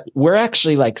up, but we're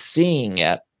actually like seeing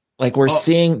it. Like we're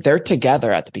seeing they're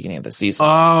together at the beginning of the season.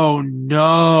 Oh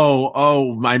no.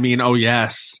 Oh, I mean, oh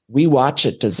yes. We watch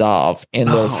it dissolve in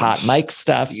those hot mic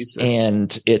stuff. Jesus.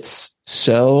 And it's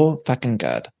so fucking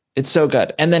good. It's so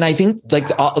good. And then I think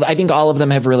all of them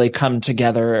have really come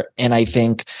together. And I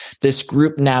think this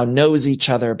group now knows each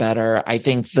other better. I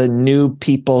think the new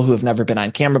people who have never been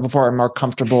on camera before are more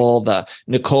comfortable.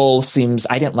 Nicole seems,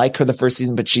 I didn't like her the first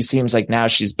season, but she seems like now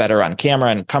she's better on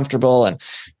camera and comfortable. And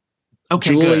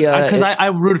okay, Julia, because I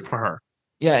rooted for her.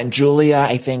 Yeah, and Julia,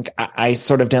 I think I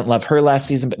sort of didn't love her last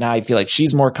season, but now I feel like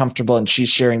she's more comfortable and she's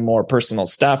sharing more personal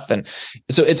stuff, and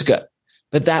so it's good.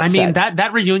 But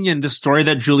that reunion, the story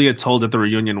that Julia told at the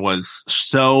reunion was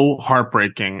so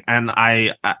heartbreaking, and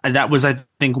that was, I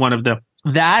think, one of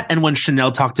that and when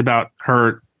Chanel talked about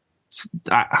her.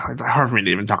 It's hard for me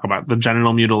to even talk about the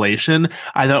genital mutilation.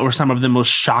 I thought were some of the most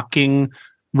shocking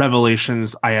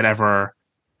revelations I had ever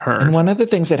heard. And one of the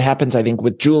things that happens, I think,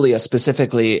 with Julia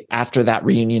specifically after that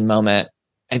reunion moment,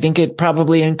 I think it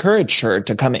probably encouraged her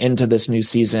to come into this new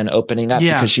season opening up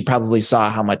because she probably saw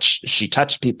how much she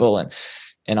touched people and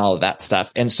all of that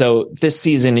stuff. And so this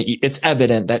season, it's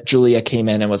evident that Julia came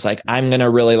in and was like, I'm going to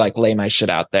really like lay my shit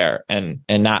out there and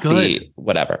not be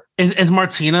whatever. Is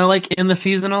Martina like in the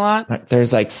season a lot?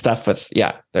 There's like stuff with,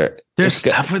 there's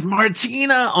stuff with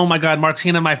Martina. Oh my God.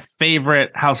 Martina, my favorite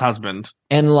house husband.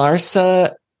 And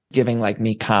Larsa giving like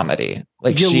me comedy.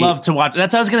 Like you love to watch.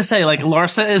 That's what I was going to say. Like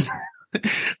Larsa's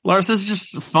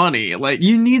just funny. Like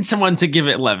you need someone to give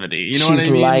it levity. You know what I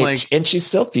mean? Light, and she's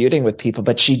still feuding with people,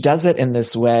 but she does it in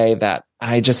this way that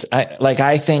I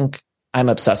think I'm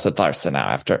obsessed with Larsa now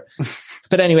after.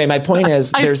 But anyway, my point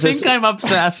is I'm obsessed.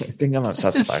 I think I'm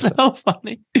obsessed with Larsa. So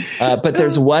funny. But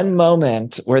there's one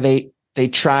moment where they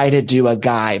try to do a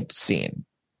guy scene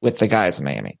with the guys in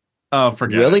Miami. Oh,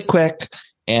 forget really it. Quick.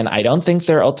 And I don't think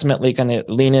they're ultimately going to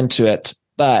lean into it,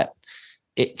 but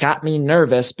it got me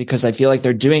nervous because I feel like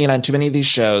they're doing it on too many of these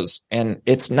shows, and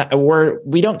it's not,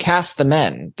 we don't cast the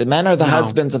men. The men are the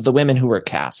husbands of the women who were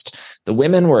cast. The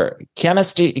women were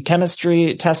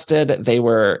chemistry tested. They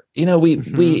were,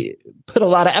 we put a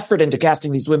lot of effort into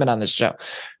casting these women on this show.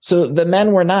 So the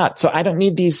men were not. So I don't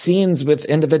need these scenes with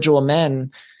individual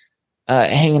men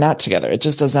hanging out together. It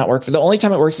just does not work. The only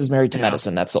time it works is Married to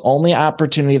Medicine. That's the only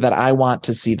opportunity that I want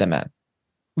to see them in.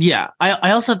 Yeah.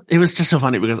 I also, it was just so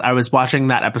funny because I was watching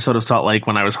that episode of Salt Lake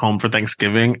when I was home for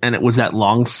Thanksgiving, and it was that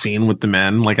long scene with the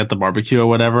men, like at the barbecue or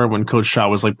whatever, when Coach Shaw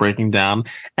was like breaking down,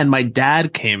 and my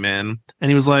dad came in and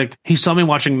he was like, he saw me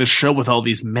watching this show with all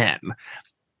these men.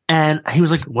 And he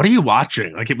was like, what are you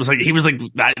watching? Like, he was like,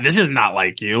 this is not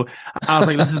like you. I was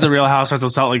like, this is the Real Housewives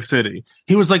of Salt Lake City.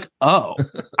 He was like, oh,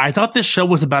 I thought this show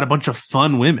was about a bunch of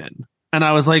fun women. And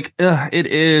I was like, it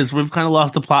is. We've kind of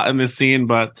lost the plot in this scene,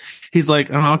 but he's like,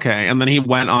 oh, okay. And then he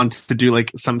went on to do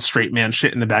like some straight man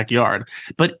shit in the backyard.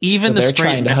 But even the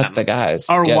straight men hook the guys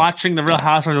are watching the Real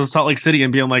Housewives of Salt Lake City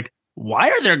and being like, why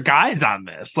are there guys on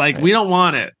this? Like, we don't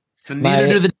want it. And neither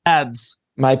do the dads.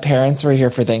 My parents were here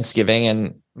for Thanksgiving,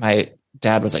 and my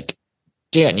dad was like,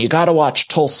 Dan, you got to watch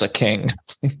Tulsa King.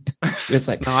 It's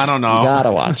like, no, I don't know. You got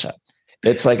to watch it.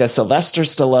 It's like a Sylvester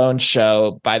Stallone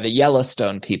show by the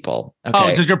Yellowstone people.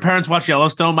 Okay. Oh, did your parents watch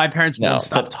Yellowstone? My parents won't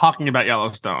stop talking about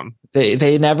Yellowstone.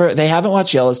 They haven't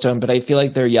watched Yellowstone, but I feel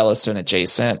like they're Yellowstone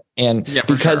adjacent. And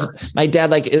because my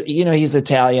dad, like, he's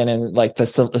Italian, and like the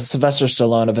Sylvester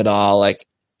Stallone of it all, like,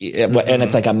 and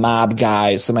it's like a mob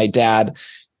guy. So my dad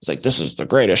was like, this is the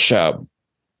greatest show.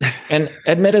 And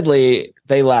admittedly,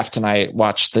 they left and I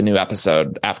watched the new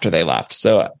episode after they left.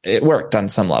 So it worked on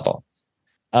some level.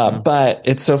 But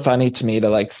it's so funny to me to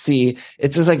like see,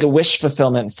 it's just like a wish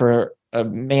fulfillment for a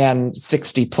man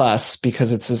 60 plus,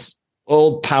 because it's this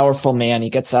old powerful man. He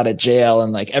gets out of jail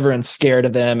and like everyone's scared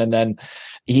of him. And then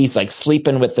he's like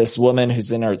sleeping with this woman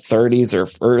who's in her 30s or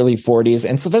early 40s.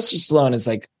 And Sylvester Stallone is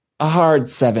like a hard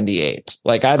 78.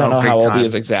 Like, I don't know how old he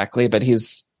is exactly, but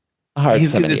he's a hard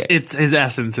 78. It's his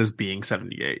essence is being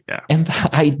 78. Yeah. And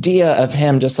the idea of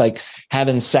him just like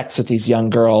having sex with these young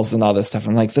girls and all this stuff,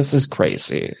 I'm like, this is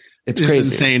crazy. It's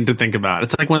crazy. Insane to think about.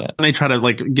 It's like when they try to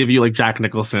like give you like Jack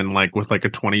Nicholson, like with like a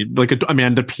 20, like a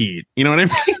Amanda Peet. You know what I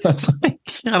mean? It's like,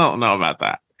 I don't know about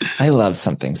that. I love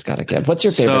Something's Gotta Give. What's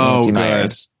your favorite Nancy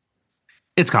Meyers?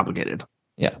 It's complicated.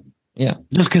 Yeah. Yeah.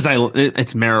 Just because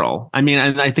it's Meryl. I mean,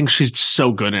 I think she's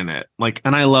so good in it. Like,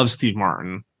 and I love Steve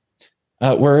Martin.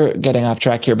 We're getting off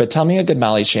track here, but tell me a good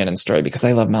Molly Shannon story, because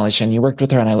I love Molly Shannon. You worked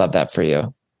with her and I love that for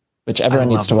you, which everyone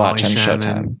needs to watch on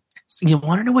Showtime. You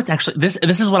want to know what's actually this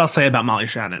is what I'll say about Molly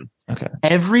Shannon. Okay.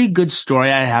 Every good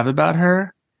story I have about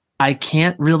her, I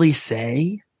can't really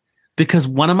say, because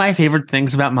one of my favorite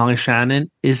things about Molly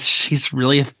Shannon is she's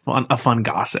really a fun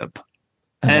gossip.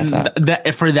 And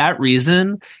that for that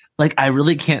reason, like, I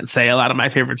really can't say a lot of my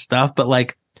favorite stuff, but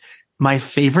like, my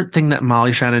favorite thing that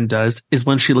Molly Shannon does is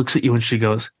when she looks at you and she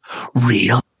goes,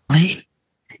 "Really?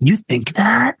 You think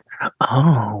that?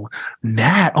 Oh,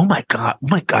 Matt. Oh my God.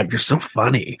 You're so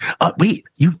funny. Wait,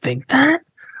 you think that?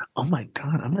 Oh my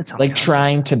God. I'm going to tell you." Like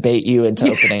trying to bait you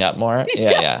into opening up more.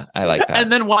 Yeah. Yes. Yeah. I like that.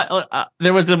 And then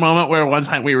there was a moment where one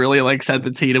time we really like said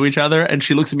the tea to each other, and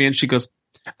she looks at me and she goes,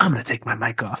 "I'm going to take my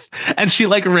mic off." And she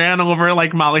like ran over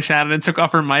like Molly Shannon and took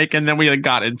off her mic, and then we like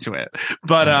got into it.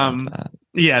 But,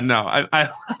 yeah, no, I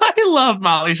love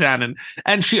Molly Shannon.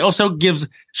 And she also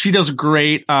she does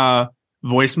great,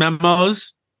 voice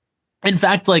memos. In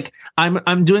fact, like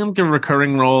I'm doing like not a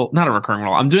recurring role.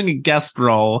 I'm doing a guest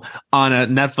role on a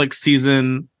Netflix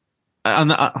season. Oh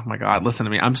my God, listen to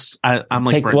me. I'm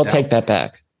like, we'll take that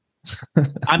back.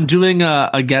 I'm doing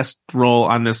a guest role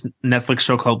on this Netflix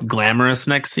show called Glamorous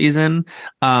next season.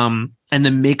 And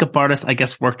the makeup artist, I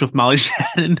guess, worked with Molly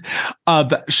Shannon.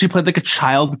 But she played like a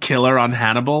child killer on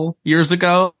Hannibal years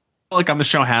ago, like on the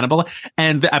show Hannibal.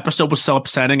 And the episode was so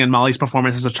upsetting, and Molly's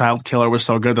performance as a child killer was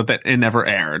so good that it never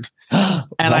aired.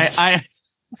 And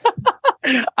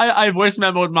I voice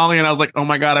memoed Molly, and I was like, "Oh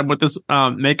my God, I'm with this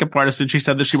makeup artist," and she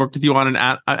said that she worked with you on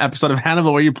an episode of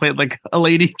Hannibal where you played like a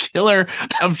lady killer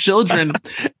of children.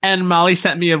 And Molly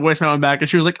sent me a voice memo back, and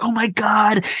she was like, "Oh my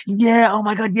God, yeah,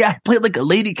 I played like a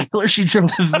lady killer. She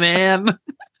drove a van."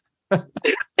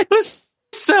 It was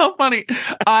so funny.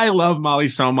 I love Molly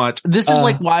so much. This is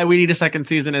like why we need a second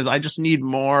season. Is I just need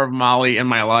more of Molly in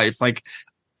my life, like.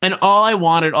 And all I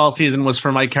wanted all season was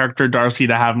for my character Darcy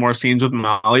to have more scenes with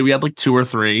Molly. We had like 2 or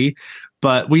 3,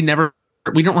 but we don't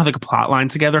have like a plot line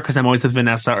together, because I'm always with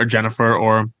Vanessa or Jennifer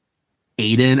or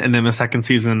Aiden. And then the second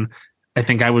season, I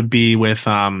think I would be with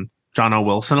John O.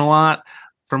 Wilson a lot.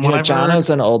 From what I've heard.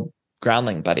 Jono's an old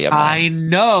groundling buddy of mine. I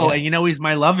know, yeah. And he's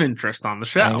my love interest on the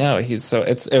show. I know, it was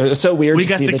so weird to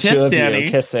see the two of you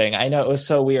kissing. I know, it was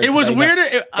so weird. It was weird.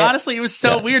 Honestly, it was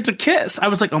so weird to kiss. I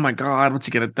was like, "Oh my God, what's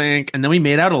he gonna think?" And then we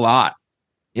made out a lot.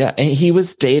 Yeah, and he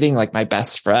was dating like my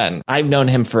best friend. I've known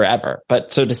him forever,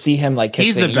 but so to see him like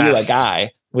kissing a guy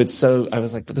I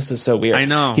was like, "But this is so weird." I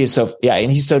know. He's so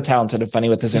and he's so talented and funny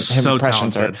with his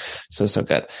impressions talented. Are so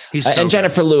good. And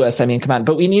Jennifer Lewis, I mean, come on,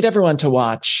 but we need everyone to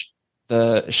watch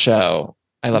the show.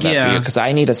 I love that for you, because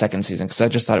I need a second season, because I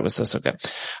just thought it was so good.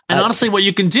 And honestly, what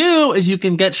you can do is you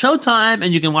can get Showtime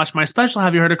and you can watch my special,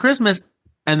 Have You Heard of Christmas,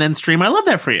 and then stream I Love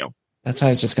That For You. That's what I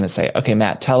was just going to say. Okay,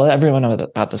 Matt, tell everyone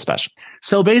about the special.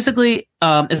 So basically,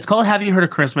 it's called Have You Heard of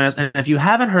Christmas? And if you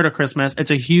haven't heard of Christmas,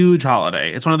 it's a huge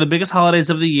holiday. It's one of the biggest holidays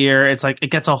of the year. It's like,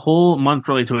 it gets a whole month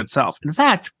really to itself. In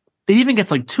fact, it even gets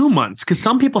like 2 months, because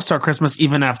some people start Christmas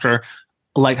even after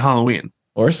like Halloween.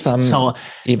 Or some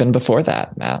even before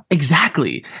that, Matt.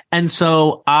 Exactly. And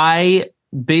so I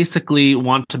basically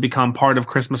want to become part of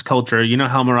Christmas culture. You know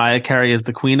how Mariah Carey is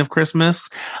the queen of Christmas?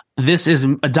 This is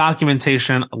a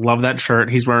documentation. Love that shirt.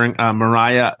 He's wearing a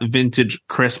Mariah vintage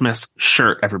Christmas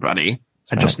shirt, everybody.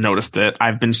 I just noticed it.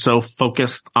 I've been so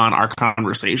focused on our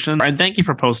conversation. And thank you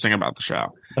for posting about the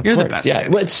show. You're the best. Yeah.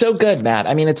 Well, it's so good, Matt.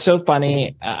 I mean, it's so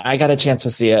funny. I got a chance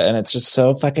to see it, and it's just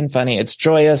so fucking funny. It's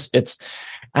joyous.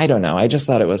 I don't know. I just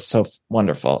thought it was so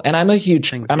wonderful. And I'm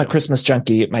a Christmas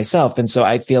junkie myself. And so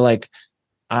I feel like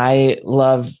I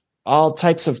love all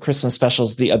types of Christmas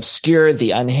specials, the obscure,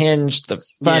 the unhinged, the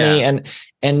funny.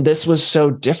 And this was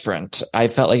so different. I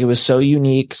felt like it was so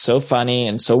unique, so funny,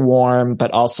 and so warm,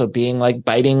 but also being like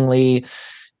bitingly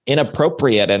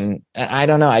inappropriate. And I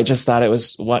don't know. I just thought it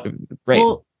was great.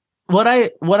 Well, what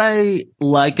I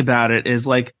like about it is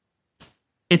like,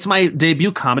 It's my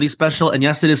debut comedy special, and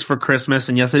yes, it is for Christmas,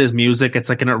 and yes, it is music. It's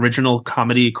like an original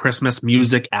comedy Christmas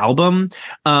music album.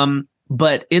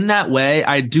 But in that way,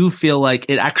 I do feel like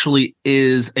it actually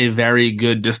is a very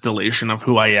good distillation of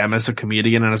who I am as a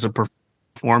comedian and as a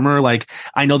performer. Like,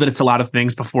 I know that it's a lot of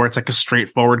things before it's like a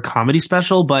straightforward comedy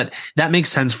special, but that makes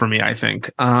sense for me, I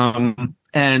think.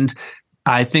 And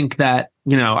I think that,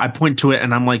 you know, I point to it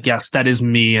and I'm like, yes, that is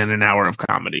me in an hour of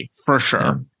comedy for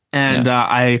sure. Yeah. And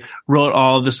I wrote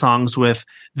all of the songs with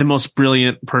the most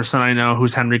brilliant person I know,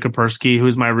 who's Henry Kapersky,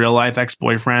 who's my real life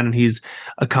ex-boyfriend, and he's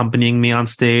accompanying me on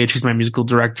stage. He's my musical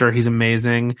director. He's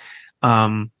amazing.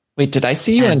 Wait, did I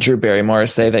see you and Drew Barrymore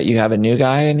say that you have a new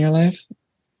guy in your life?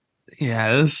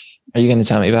 Yes. Are you going to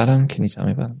tell me about him? Can you tell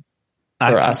me about him?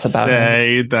 Or us about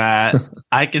him?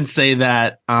 I can say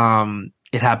that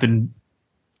it happened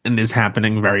and is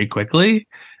happening very quickly.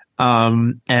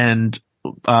 And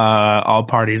all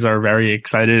parties are very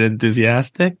excited and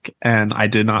enthusiastic, and I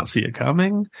did not see it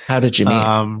coming. How did you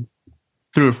meet?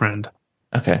 Through a friend.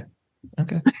 Okay.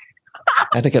 I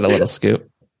had to get a little scoop.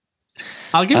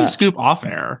 I'll give you a scoop off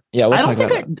air. Yeah, we'll talk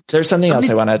about it. There's something else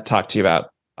I want to talk to you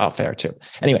about off air too.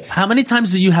 Anyway. How many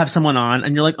times do you have someone on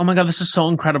and you're like, oh my God, this is so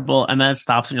incredible, and then it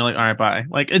stops and you're like, all right, bye.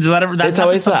 Like, is that ever that? It's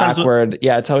always the awkward.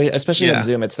 Yeah, it's always, especially on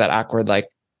Zoom, it's that awkward, like,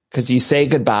 because you say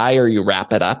goodbye or you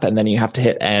wrap it up and then you have to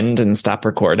hit end and stop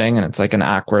recording, and it's like an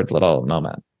awkward little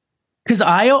moment. Because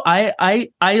I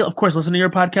of course listen to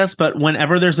your podcast, but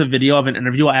whenever there's a video of an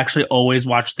interview, I actually always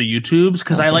watch the YouTubes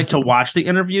because I like to watch the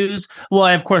interviews. Well,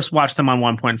 I of course watch them on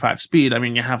 1.5 speed. I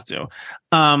mean, you have to.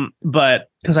 But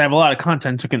because I have a lot of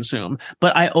content to consume,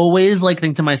 but I always like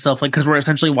think to myself, like, because we're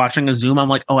essentially watching a Zoom, I'm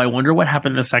like, oh, I wonder what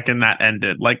happened the second that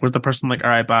ended. Like, was the person like,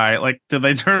 all right, bye? Like, did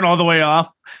they turn all the way off?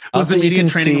 Was Also, the media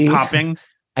training popping?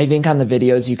 I think on the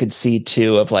videos you could see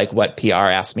too of like what PR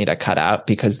asked me to cut out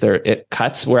because it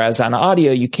cuts. Whereas on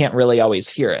audio, you can't really always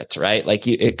hear it, right? Like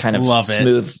it kind of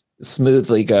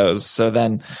smoothly goes. So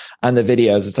then on the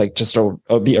videos, it's like just it'll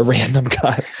be a random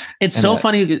cut. It's so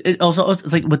funny.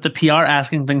 It's like with the PR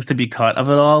asking things to be cut of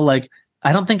it all, like,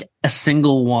 I don't think a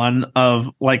single one of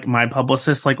like my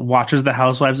publicists like watches The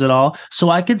Housewives at all. So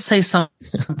I could say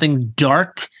something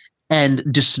dark and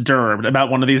disturbed about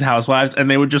one of these housewives,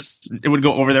 and it would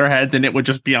go over their heads, and it would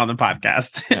just be on the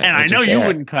podcast. Yeah, and I know you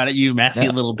wouldn't cut it, you messy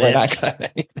little bitch. Not cut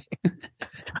anything.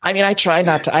 I mean, I try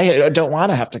not to. I don't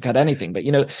want to have to cut anything, but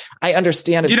you know, I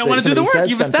understand if you don't want to do the work.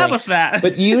 You've established that.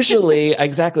 But usually,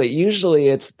 Usually,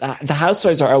 it's the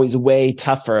housewives are always way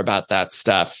tougher about that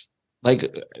stuff. Like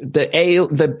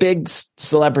the big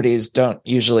celebrities don't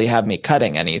usually have me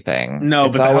cutting anything. No,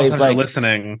 it's but always like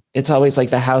listening. It's always like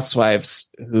the housewives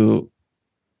who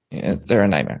they're a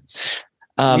nightmare.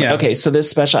 Okay, so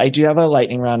this special, I do have a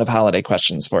lightning round of holiday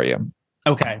questions for you.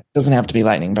 Okay, doesn't have to be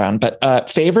lightning round, but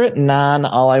favorite non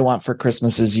 "All I Want for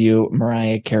Christmas Is You"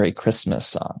 Mariah Carey Christmas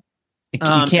song. You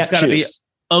can't choose.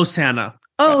 Oh Santa.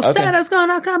 Oh, okay. Santa's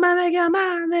gonna come and make your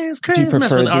mind this Christmas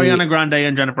with Ariana Grande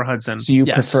and Jennifer Hudson. So you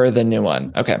prefer the new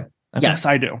one? Okay. Yes,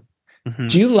 I do. Mm-hmm.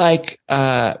 Do you like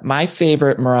my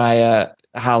favorite Mariah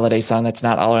holiday song that's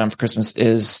not "All I Want for Christmas"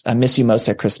 is "Miss You Most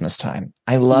at Christmas Time."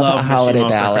 I love a holiday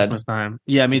ballad.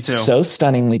 Yeah, me too. So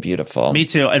stunningly beautiful. Me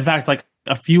too. In fact, like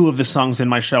a few of the songs in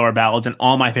my show are ballads, and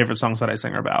all my favorite songs that I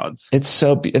sing are ballads. It's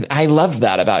so I love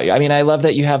that about you. I mean, I love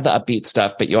that you have the upbeat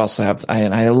stuff, but you also have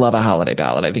I love a holiday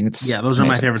ballad. I think it's those are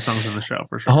my favorite songs in the show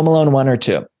for sure. Home Alone 1 or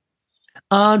 2?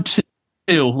 2,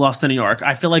 Lost in New York.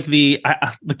 I feel like the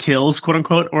kills, quote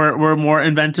unquote, were more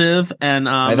inventive, and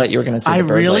I thought you were going to say I the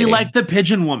Bird really Lady. like the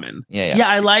Pigeon Woman. Yeah,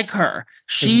 I like her.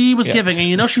 She was giving, and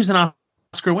you know she's an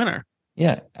Oscar winner.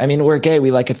 Yeah. I mean, we're gay.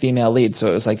 We like a female lead. So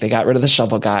it was like they got rid of the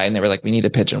shovel guy and they were like, we need a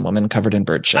pigeon woman covered in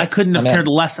bird shit. I couldn't have cared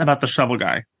less about the shovel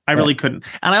guy. I really couldn't.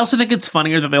 And I also think it's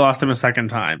funnier that they lost him a second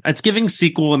time. It's giving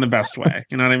sequel in the best way.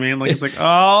 You know what I mean? Like, it's like,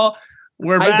 oh,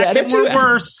 we're back and we're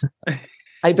worse.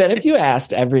 I bet if you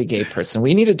asked every gay person,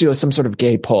 we need to do some sort of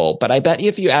gay poll, but I bet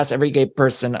if you ask every gay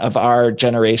person of our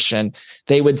generation,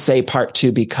 they would say part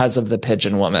 2 because of the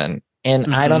Pigeon Woman.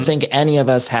 And I don't think any of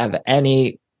us have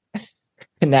any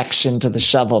connection to the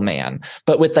shovel man,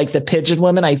 but with like the Pigeon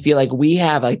Woman, I feel like we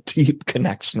have a deep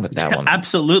connection with that woman.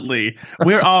 Absolutely.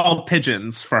 We're all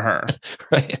pigeons for her.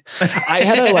 Right. I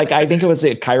had I think it was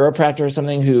a chiropractor or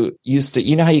something who used to,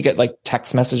 you know how you get like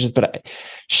text messages, but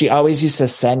she always used to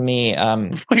send me,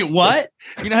 wait, what?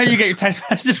 You know how you get your text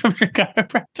messages from your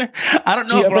chiropractor? I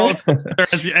don't know if we're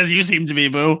all as you seem to be,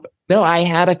 boo. No, I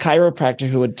had a chiropractor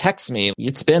who would text me,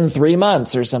 it's been 3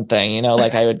 months or something, you know,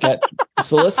 like I would get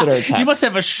solicitor text. You must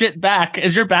have a shit back.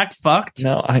 Is your back fucked?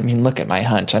 No, I mean, look at my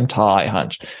hunch. I'm tall, I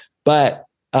hunch. But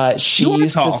She You are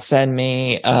used to tall. send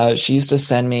me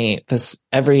this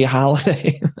every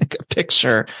holiday, like a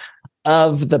picture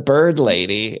of the bird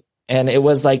lady. And it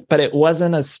was like, but it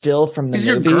wasn't a still from the She's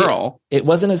your movie. girl. It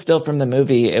wasn't a still from the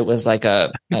movie. It was like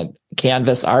a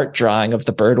canvas art drawing of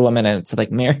the bird woman. And it's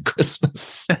like, Merry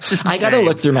Christmas. I got to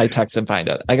look through my text and find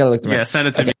it. Yeah, send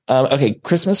it to me. Okay.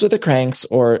 Christmas with the Cranks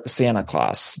or Santa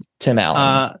Claus? Tim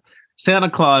Allen. Santa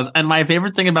Claus. And my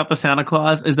favorite thing about the Santa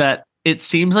Claus is that it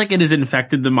seems like it has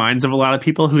infected the minds of a lot of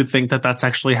people who think that that's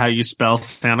actually how you spell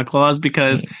Santa Claus,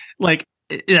 because like,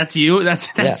 that's you.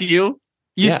 That's you.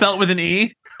 You spell it with an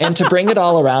E. And to bring it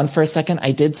all around for a second,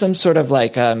 I did some sort of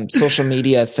like social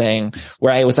media thing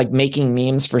where I was like making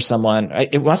memes for someone.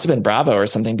 It must have been Bravo or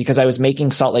something, because I was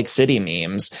making Salt Lake City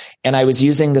memes, and I was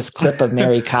using this clip of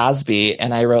Mary Cosby,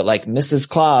 and I wrote like Mrs.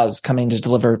 Claus coming to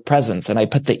deliver presents, and I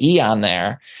put the E on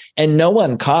there, and no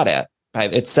one caught it.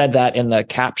 It said that in the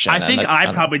caption. I think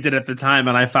I probably did at the time,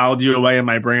 and I filed you away in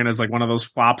my brain as like one of those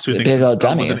flops who thinks it's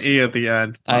spelled with an E at the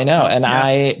end. I know,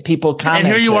 and people commented.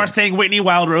 And here you are saying Whitney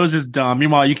Wild Rose is dumb.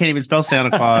 Meanwhile, you can't even spell Santa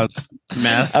Claus.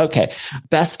 Mess. Okay,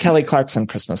 best Kelly Clarkson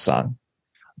Christmas song.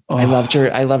 Oh.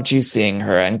 I loved you seeing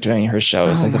her and doing her show. It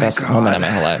was like the best moment of my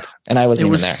whole life, and I wasn't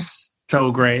even there.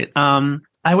 So great. I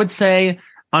would say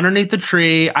Underneath the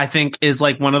Tree, I think, is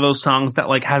like one of those songs that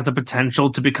like has the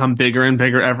potential to become bigger and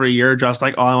bigger every year, just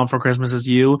like All I Want for Christmas Is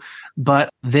You. But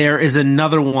there is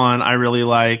another one I really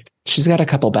like. She's got a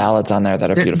couple ballads on there that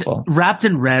are beautiful. Wrapped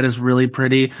in Red is really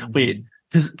pretty. Wait,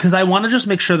 because I want to just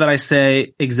make sure that I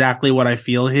say exactly what I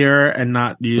feel here and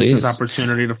not use this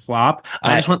opportunity to flop.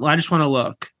 I just want to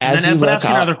look. Ask you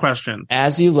another question.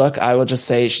 As you look, I will just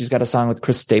say she's got a song with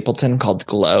Chris Stapleton called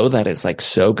Glow that is like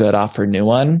so good off her new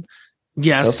one.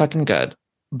 Yes. So fucking good.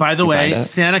 By the way,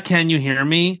 Santa Can You Hear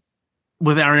Me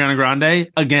with Ariana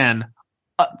Grande, again,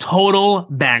 a total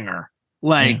banger.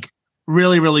 Like,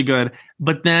 really, really good.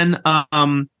 But then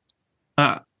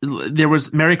there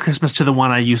was Merry Christmas to the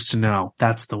One I Used to Know.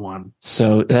 That's the one.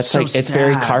 So that's so like, it's sad.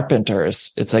 Very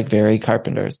Carpenters. It's like very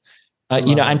Carpenters.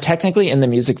 You know, I'm technically in the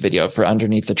music video for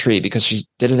Underneath the Tree because she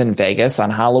did it in Vegas on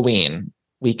Halloween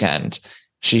weekend.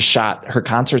 She shot her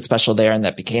concert special there, and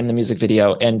that became the music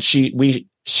video. And she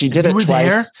did it twice.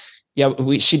 There? Yeah,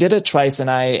 she did it twice, and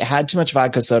I had too much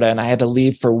vodka soda, and I had to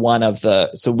leave for one of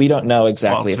the. So we don't know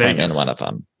exactly if Vegas. I'm in one of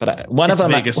them, but one of them.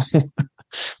 Vegas.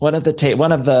 One of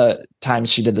the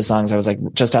times she did the songs, I was like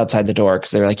just outside the door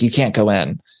because they were like, you can't go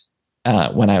in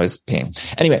when I was peeing.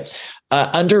 Anyway,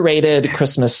 underrated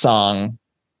Christmas song.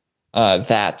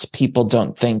 That people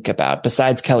don't think about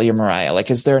besides Kelly or Mariah. Like,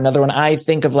 is there another one? I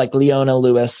think of like Leona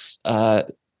Lewis.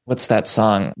 What's that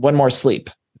song? One More Sleep.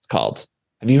 It's called.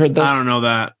 Have you heard this? I don't know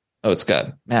that. Oh, it's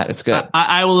good. Matt, it's good.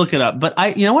 I will look it up,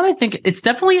 but you know what? I think it's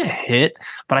definitely a hit,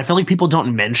 but I feel like people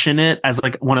don't mention it as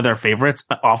like one of their favorites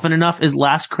often enough is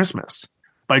Last Christmas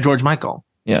by George Michael.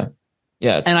 Yeah.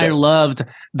 Yeah. And good. I loved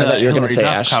the Hilary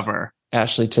Duff cover.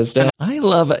 Ashley Tisdale. I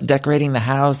love decorating the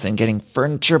house and getting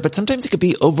furniture, but sometimes it could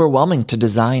be overwhelming to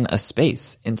design a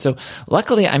space. And so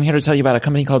luckily I'm here to tell you about a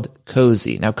company called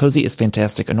Cozy. Now Cozy is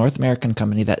fantastic, a North American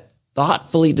company that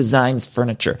thoughtfully designs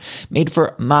furniture made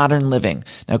for modern living.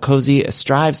 Now, Cozy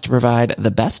strives to provide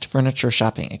the best furniture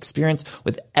shopping experience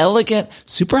with elegant,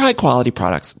 super high quality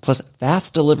products, plus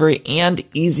fast delivery and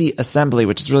easy assembly,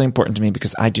 which is really important to me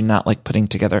because I do not like putting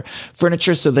together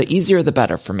furniture. So the easier, the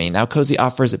better for me. Now, Cozy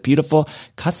offers beautiful,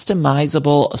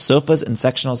 customizable sofas and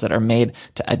sectionals that are made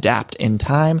to adapt in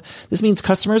time. This means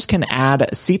customers can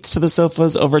add seats to the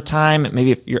sofas over time.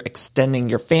 Maybe if you're extending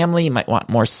your family, you might want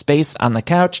more space on the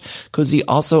couch. Cozy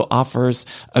also offers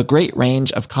a great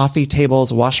range of coffee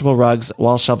tables, washable rugs,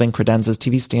 wall shelving, credenzas,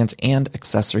 TV stands, and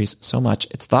accessories. So much.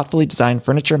 It's thoughtfully designed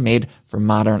furniture made for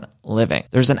modern living.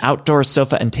 There's an outdoor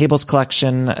sofa and tables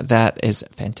collection that is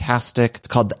fantastic. It's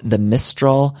called the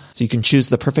Mistral. So you can choose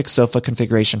the perfect sofa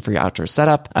configuration for your outdoor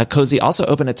setup. Cozy also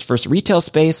opened its first retail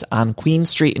space on Queen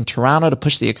Street in Toronto to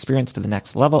push the experience to the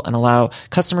next level and allow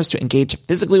customers to engage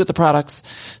physically with the products.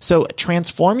 So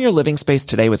transform your living space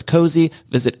today with Cozy.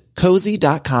 Visit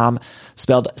cozy.com,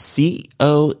 spelled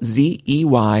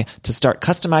COZEY, to start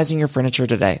customizing your furniture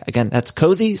today. Again, that's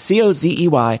cozy,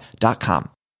 COZEY.com.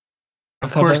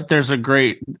 Of course, there's a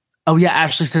great. Oh yeah,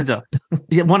 Ashley Tisdale,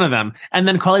 yeah, one of them, and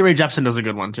then Carly Rae Jepsen does a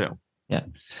good one too. Yeah,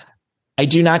 I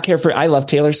do not care for. I love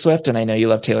Taylor Swift, and I know you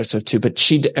love Taylor Swift too. But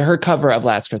her cover of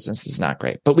Last Christmas is not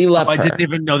great. But we love her. I didn't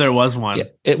even know there was one. Yeah,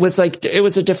 it was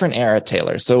a different era,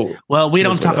 Taylor. So well, we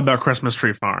don't talk about Christmas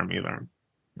Tree Farm either,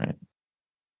 right?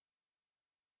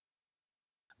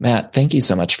 Matt, thank you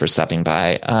so much for stopping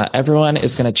by. Everyone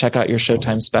is going to check out your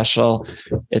Showtime special.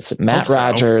 It's Matt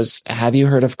Rogers. Have You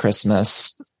Heard of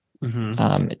Christmas?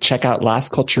 Check out Las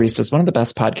Culturistas, one of the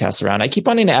best podcasts around. I keep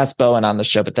wanting to ask Bowen on the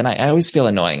show, but then I always feel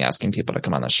annoying asking people to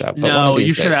come on the show. But no,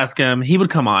 you should ask him. He would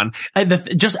come on.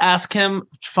 Just ask him,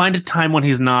 find a time when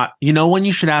he's not, when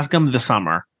you should ask him? The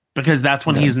summer, because that's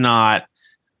when he's not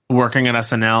working at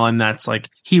SNL. And that's like,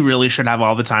 he really should have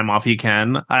all the time off he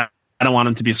can. I don't want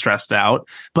him to be stressed out,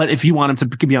 but if you want him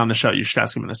to be on the show, you should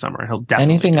ask him in the summer. He'll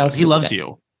definitely. Anything else? He loves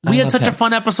you. We had such a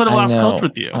fun episode of Lost Culture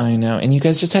with you. I know. And you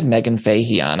guys just had Megan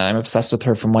Fahey on. I'm obsessed with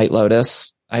her from White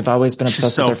Lotus. I've always been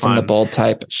obsessed with her from The Bold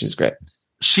Type. She's great.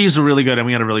 She's really good. And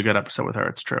we had a really good episode with her.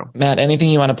 It's true. Matt, anything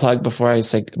you want to plug before I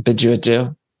bid you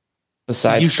adieu?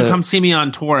 Besides, you should come see me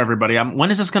on tour, everybody.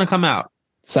 When is this going to come out?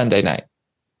 Sunday night.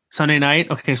 Sunday night?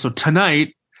 Okay. So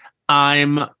tonight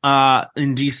I'm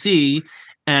in DC,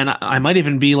 and I might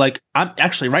even be I'm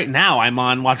actually right now I'm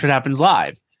on Watch What Happens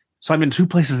Live. So I'm in 2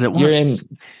 places at once.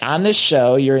 On this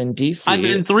show, you're in DC. I'm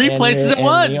in 3 places at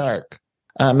once. New York.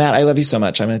 Matt, I love you so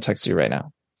much. I'm going to text you right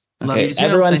now. Okay,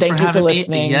 everyone, thank you for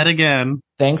listening. Yet again.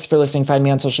 Thanks for listening. Find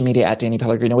me on social media at Danny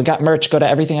Pellegrino. We got merch. Go to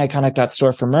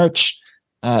everythingiconic.store for merch.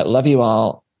 Love you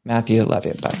all. Matthew, love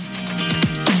you. Bye.